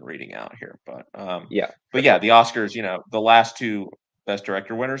have been reading out here. yeah, for But yeah, sure. the Oscars, the last two Best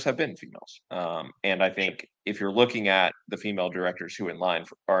Director winners have been females. And I Sure. think if you're looking at the female directors who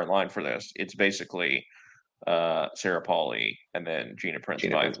are in line for this, it's basically Sarah Polley and then Gina Prince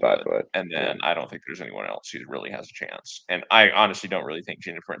Gina Prince Bythewood. Bythewood. And Yeah. then I don't think there's anyone else who really has a chance. And I honestly don't really think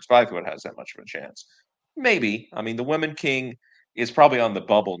Gina Prince Bythewood has that much of a chance. Maybe. I mean, The Women King is probably on the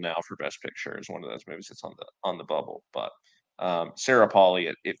bubble now for Best Picture. Is one of those movies that's on the bubble. But Sarah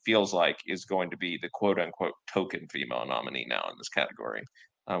Polley, it feels like, is going to be the quote unquote token female nominee now in this category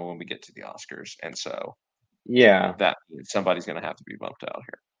when we get to the Oscars. And so Yeah. that means somebody's going to have to be bumped out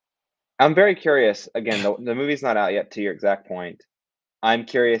here. I'm very curious. Again, the movie's not out yet. To your exact point, I'm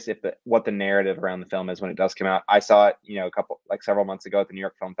curious if what the narrative around the film is when it does come out. I saw it, several months ago at the New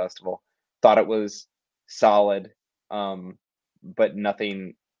York Film Festival. Thought it was solid, but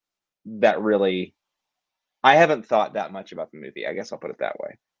nothing that really. I haven't thought that much about the movie. I guess I'll put it that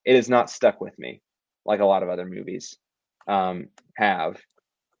way. It has not stuck with me like a lot of other movies have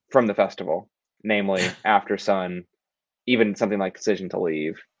from the festival, namely After Sun, even something like Decision to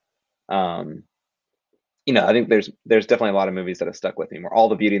Leave. Um, I think there's definitely a lot of movies that have stuck with me more. All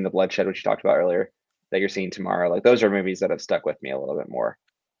the Beauty and the Bloodshed, which you talked about earlier, that you're seeing tomorrow, like those are movies that have stuck with me a little bit more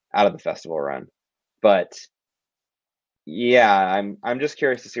out of the festival run. But yeah, I'm just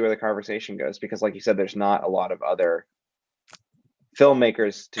curious to see where the conversation goes because, like you said, there's not a lot of other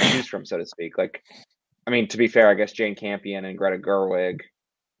filmmakers to choose from, so to speak. Like, I mean, to be fair, I guess Jane Campion and Greta Gerwig.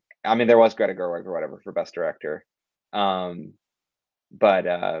 I mean, there was Greta Gerwig or whatever for Best Director, um, but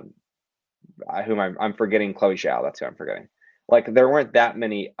whom I'm forgetting, Chloe Zhao. That's who I'm forgetting. Like, there weren't that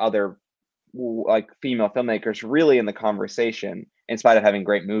many other like female filmmakers really in the conversation, in spite of having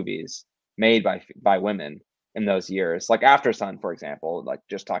great movies made by women in those years. Like After Sun, for example, like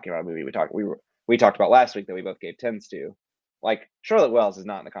just talking about a movie we talked about last week that we both gave tens to. Like Charlotte Wells is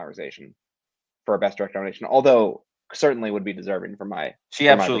not in the conversation for a Best Director nomination, although certainly would be deserving She from my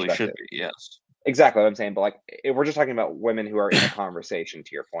absolutely should perspective. be, yes. Exactly what I'm saying, but like if we're just talking about women who are in a conversation, to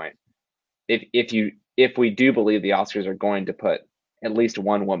your point, if we do believe the Oscars are going to put at least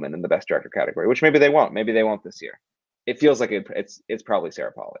one woman in the Best Director category, which maybe they won't, this year. It feels like it's probably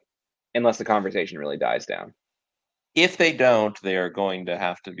Sarah Polley, unless the conversation really dies down. If they don't, they are going to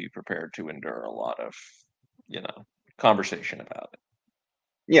have to be prepared to endure a lot of, conversation about it,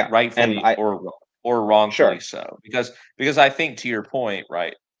 Yeah, and rightfully I or wrongfully sure, so. Because I think to your point,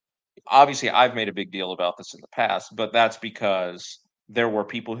 right? Obviously, I've made a big deal about this in the past, but that's because there were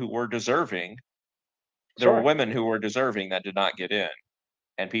people who were deserving. There were sure, women who were deserving that did not get in,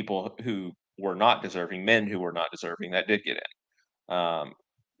 and people who were not deserving, men who were not deserving that did get in. yeah.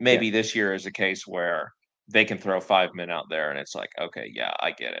 Maybe this year is a case where they can throw 5 men out there, and it's like, okay, yeah,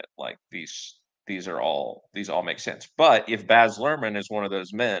 I get it. Like these all make sense. But if Baz Luhrmann is one of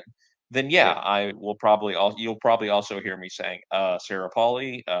those men, then yeah, Yeah. I will probably you'll probably also hear me saying Sarah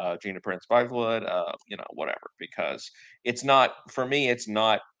Polley, Gina Prince Bythewood, whatever, because it's not for me. It's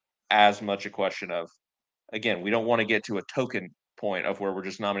not as much a question of, again, we don't want to get to a token point of where we're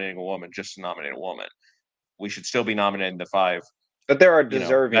just nominating a woman just to nominate a woman. We should still be nominating the five, But there are best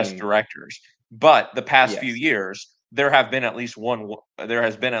deserving. directors. But the past few Yes. years, there has been at least one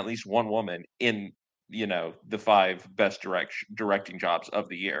woman in, the five best directing jobs of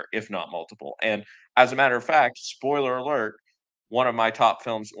the year, if not multiple. And as a matter of fact, spoiler alert, one of my top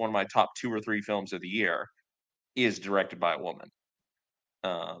two or three films of the year is directed by a woman.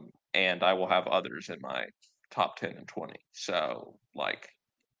 And I will have others in my top 10 and 20. So, like,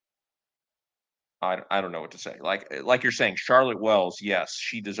 I don't know what to say. Like you're saying, Charlotte Wells, yes,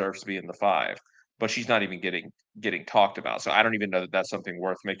 she deserves to be in the five, but she's not even getting talked about. So I don't even know that that's something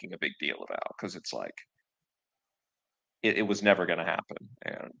worth making a big deal about because it's like it was never going to happen.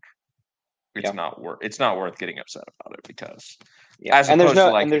 And it's not worth getting upset about it, because Yeah, as and there's opposed to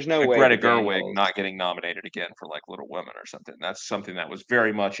no like and there's no a way Greta the Gerwig Daniels. not getting nominated again for like Little Women or something. That's something that was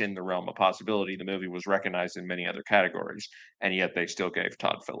very much in the realm of possibility. The movie was recognized in many other categories, and yet they still gave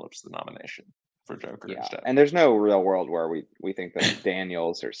Todd Phillips the nomination for Joker Yeah, instead. and there's no real world where we think that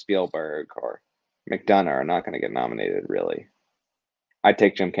Daniels or Spielberg or McDonough are not going to get nominated. Really, I'd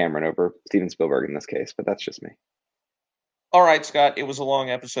take Jim Cameron over Steven Spielberg in this case, but that's just me. All right, Scott. It was a long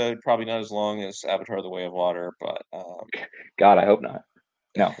episode, probably not as long as Avatar: The Way of Water, but God, I hope not.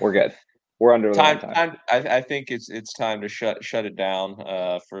 No, we're good. We're under the runtime. I think it's time to shut it down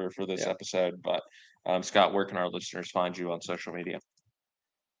for this Yeah. episode. But Scott, where can our listeners find you on social media?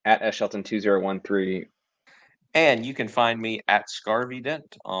 At Shelton2013. And you can find me at Scarvy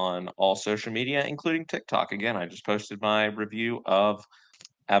Dent on all social media, including TikTok. Again, I just posted my review of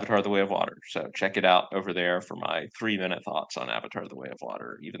Avatar: The Way of Water, so check it out over there for my 3-minute thoughts on Avatar: The Way of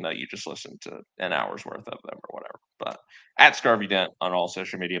Water, even though you just listened to an hour's worth of them or whatever. But at Scarvy Dent on all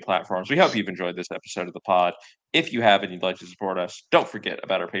social media platforms. We hope you've enjoyed this episode of the pod. If you have and you'd like to support us, don't forget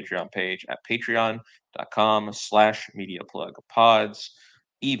about our Patreon page at patreon.com/mediaplugpods.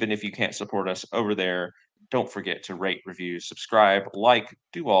 Even if you can't support us over there, don't forget to rate, review, subscribe, like,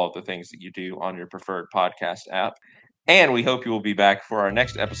 do all of the things that you do on your preferred podcast app. And we hope you will be back for our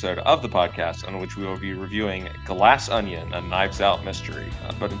next episode of the podcast, on which we will be reviewing Glass Onion, a Knives Out mystery.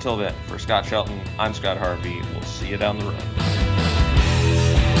 But until then, for Scott Shelton, I'm Scott Harvey. We'll see you down the road.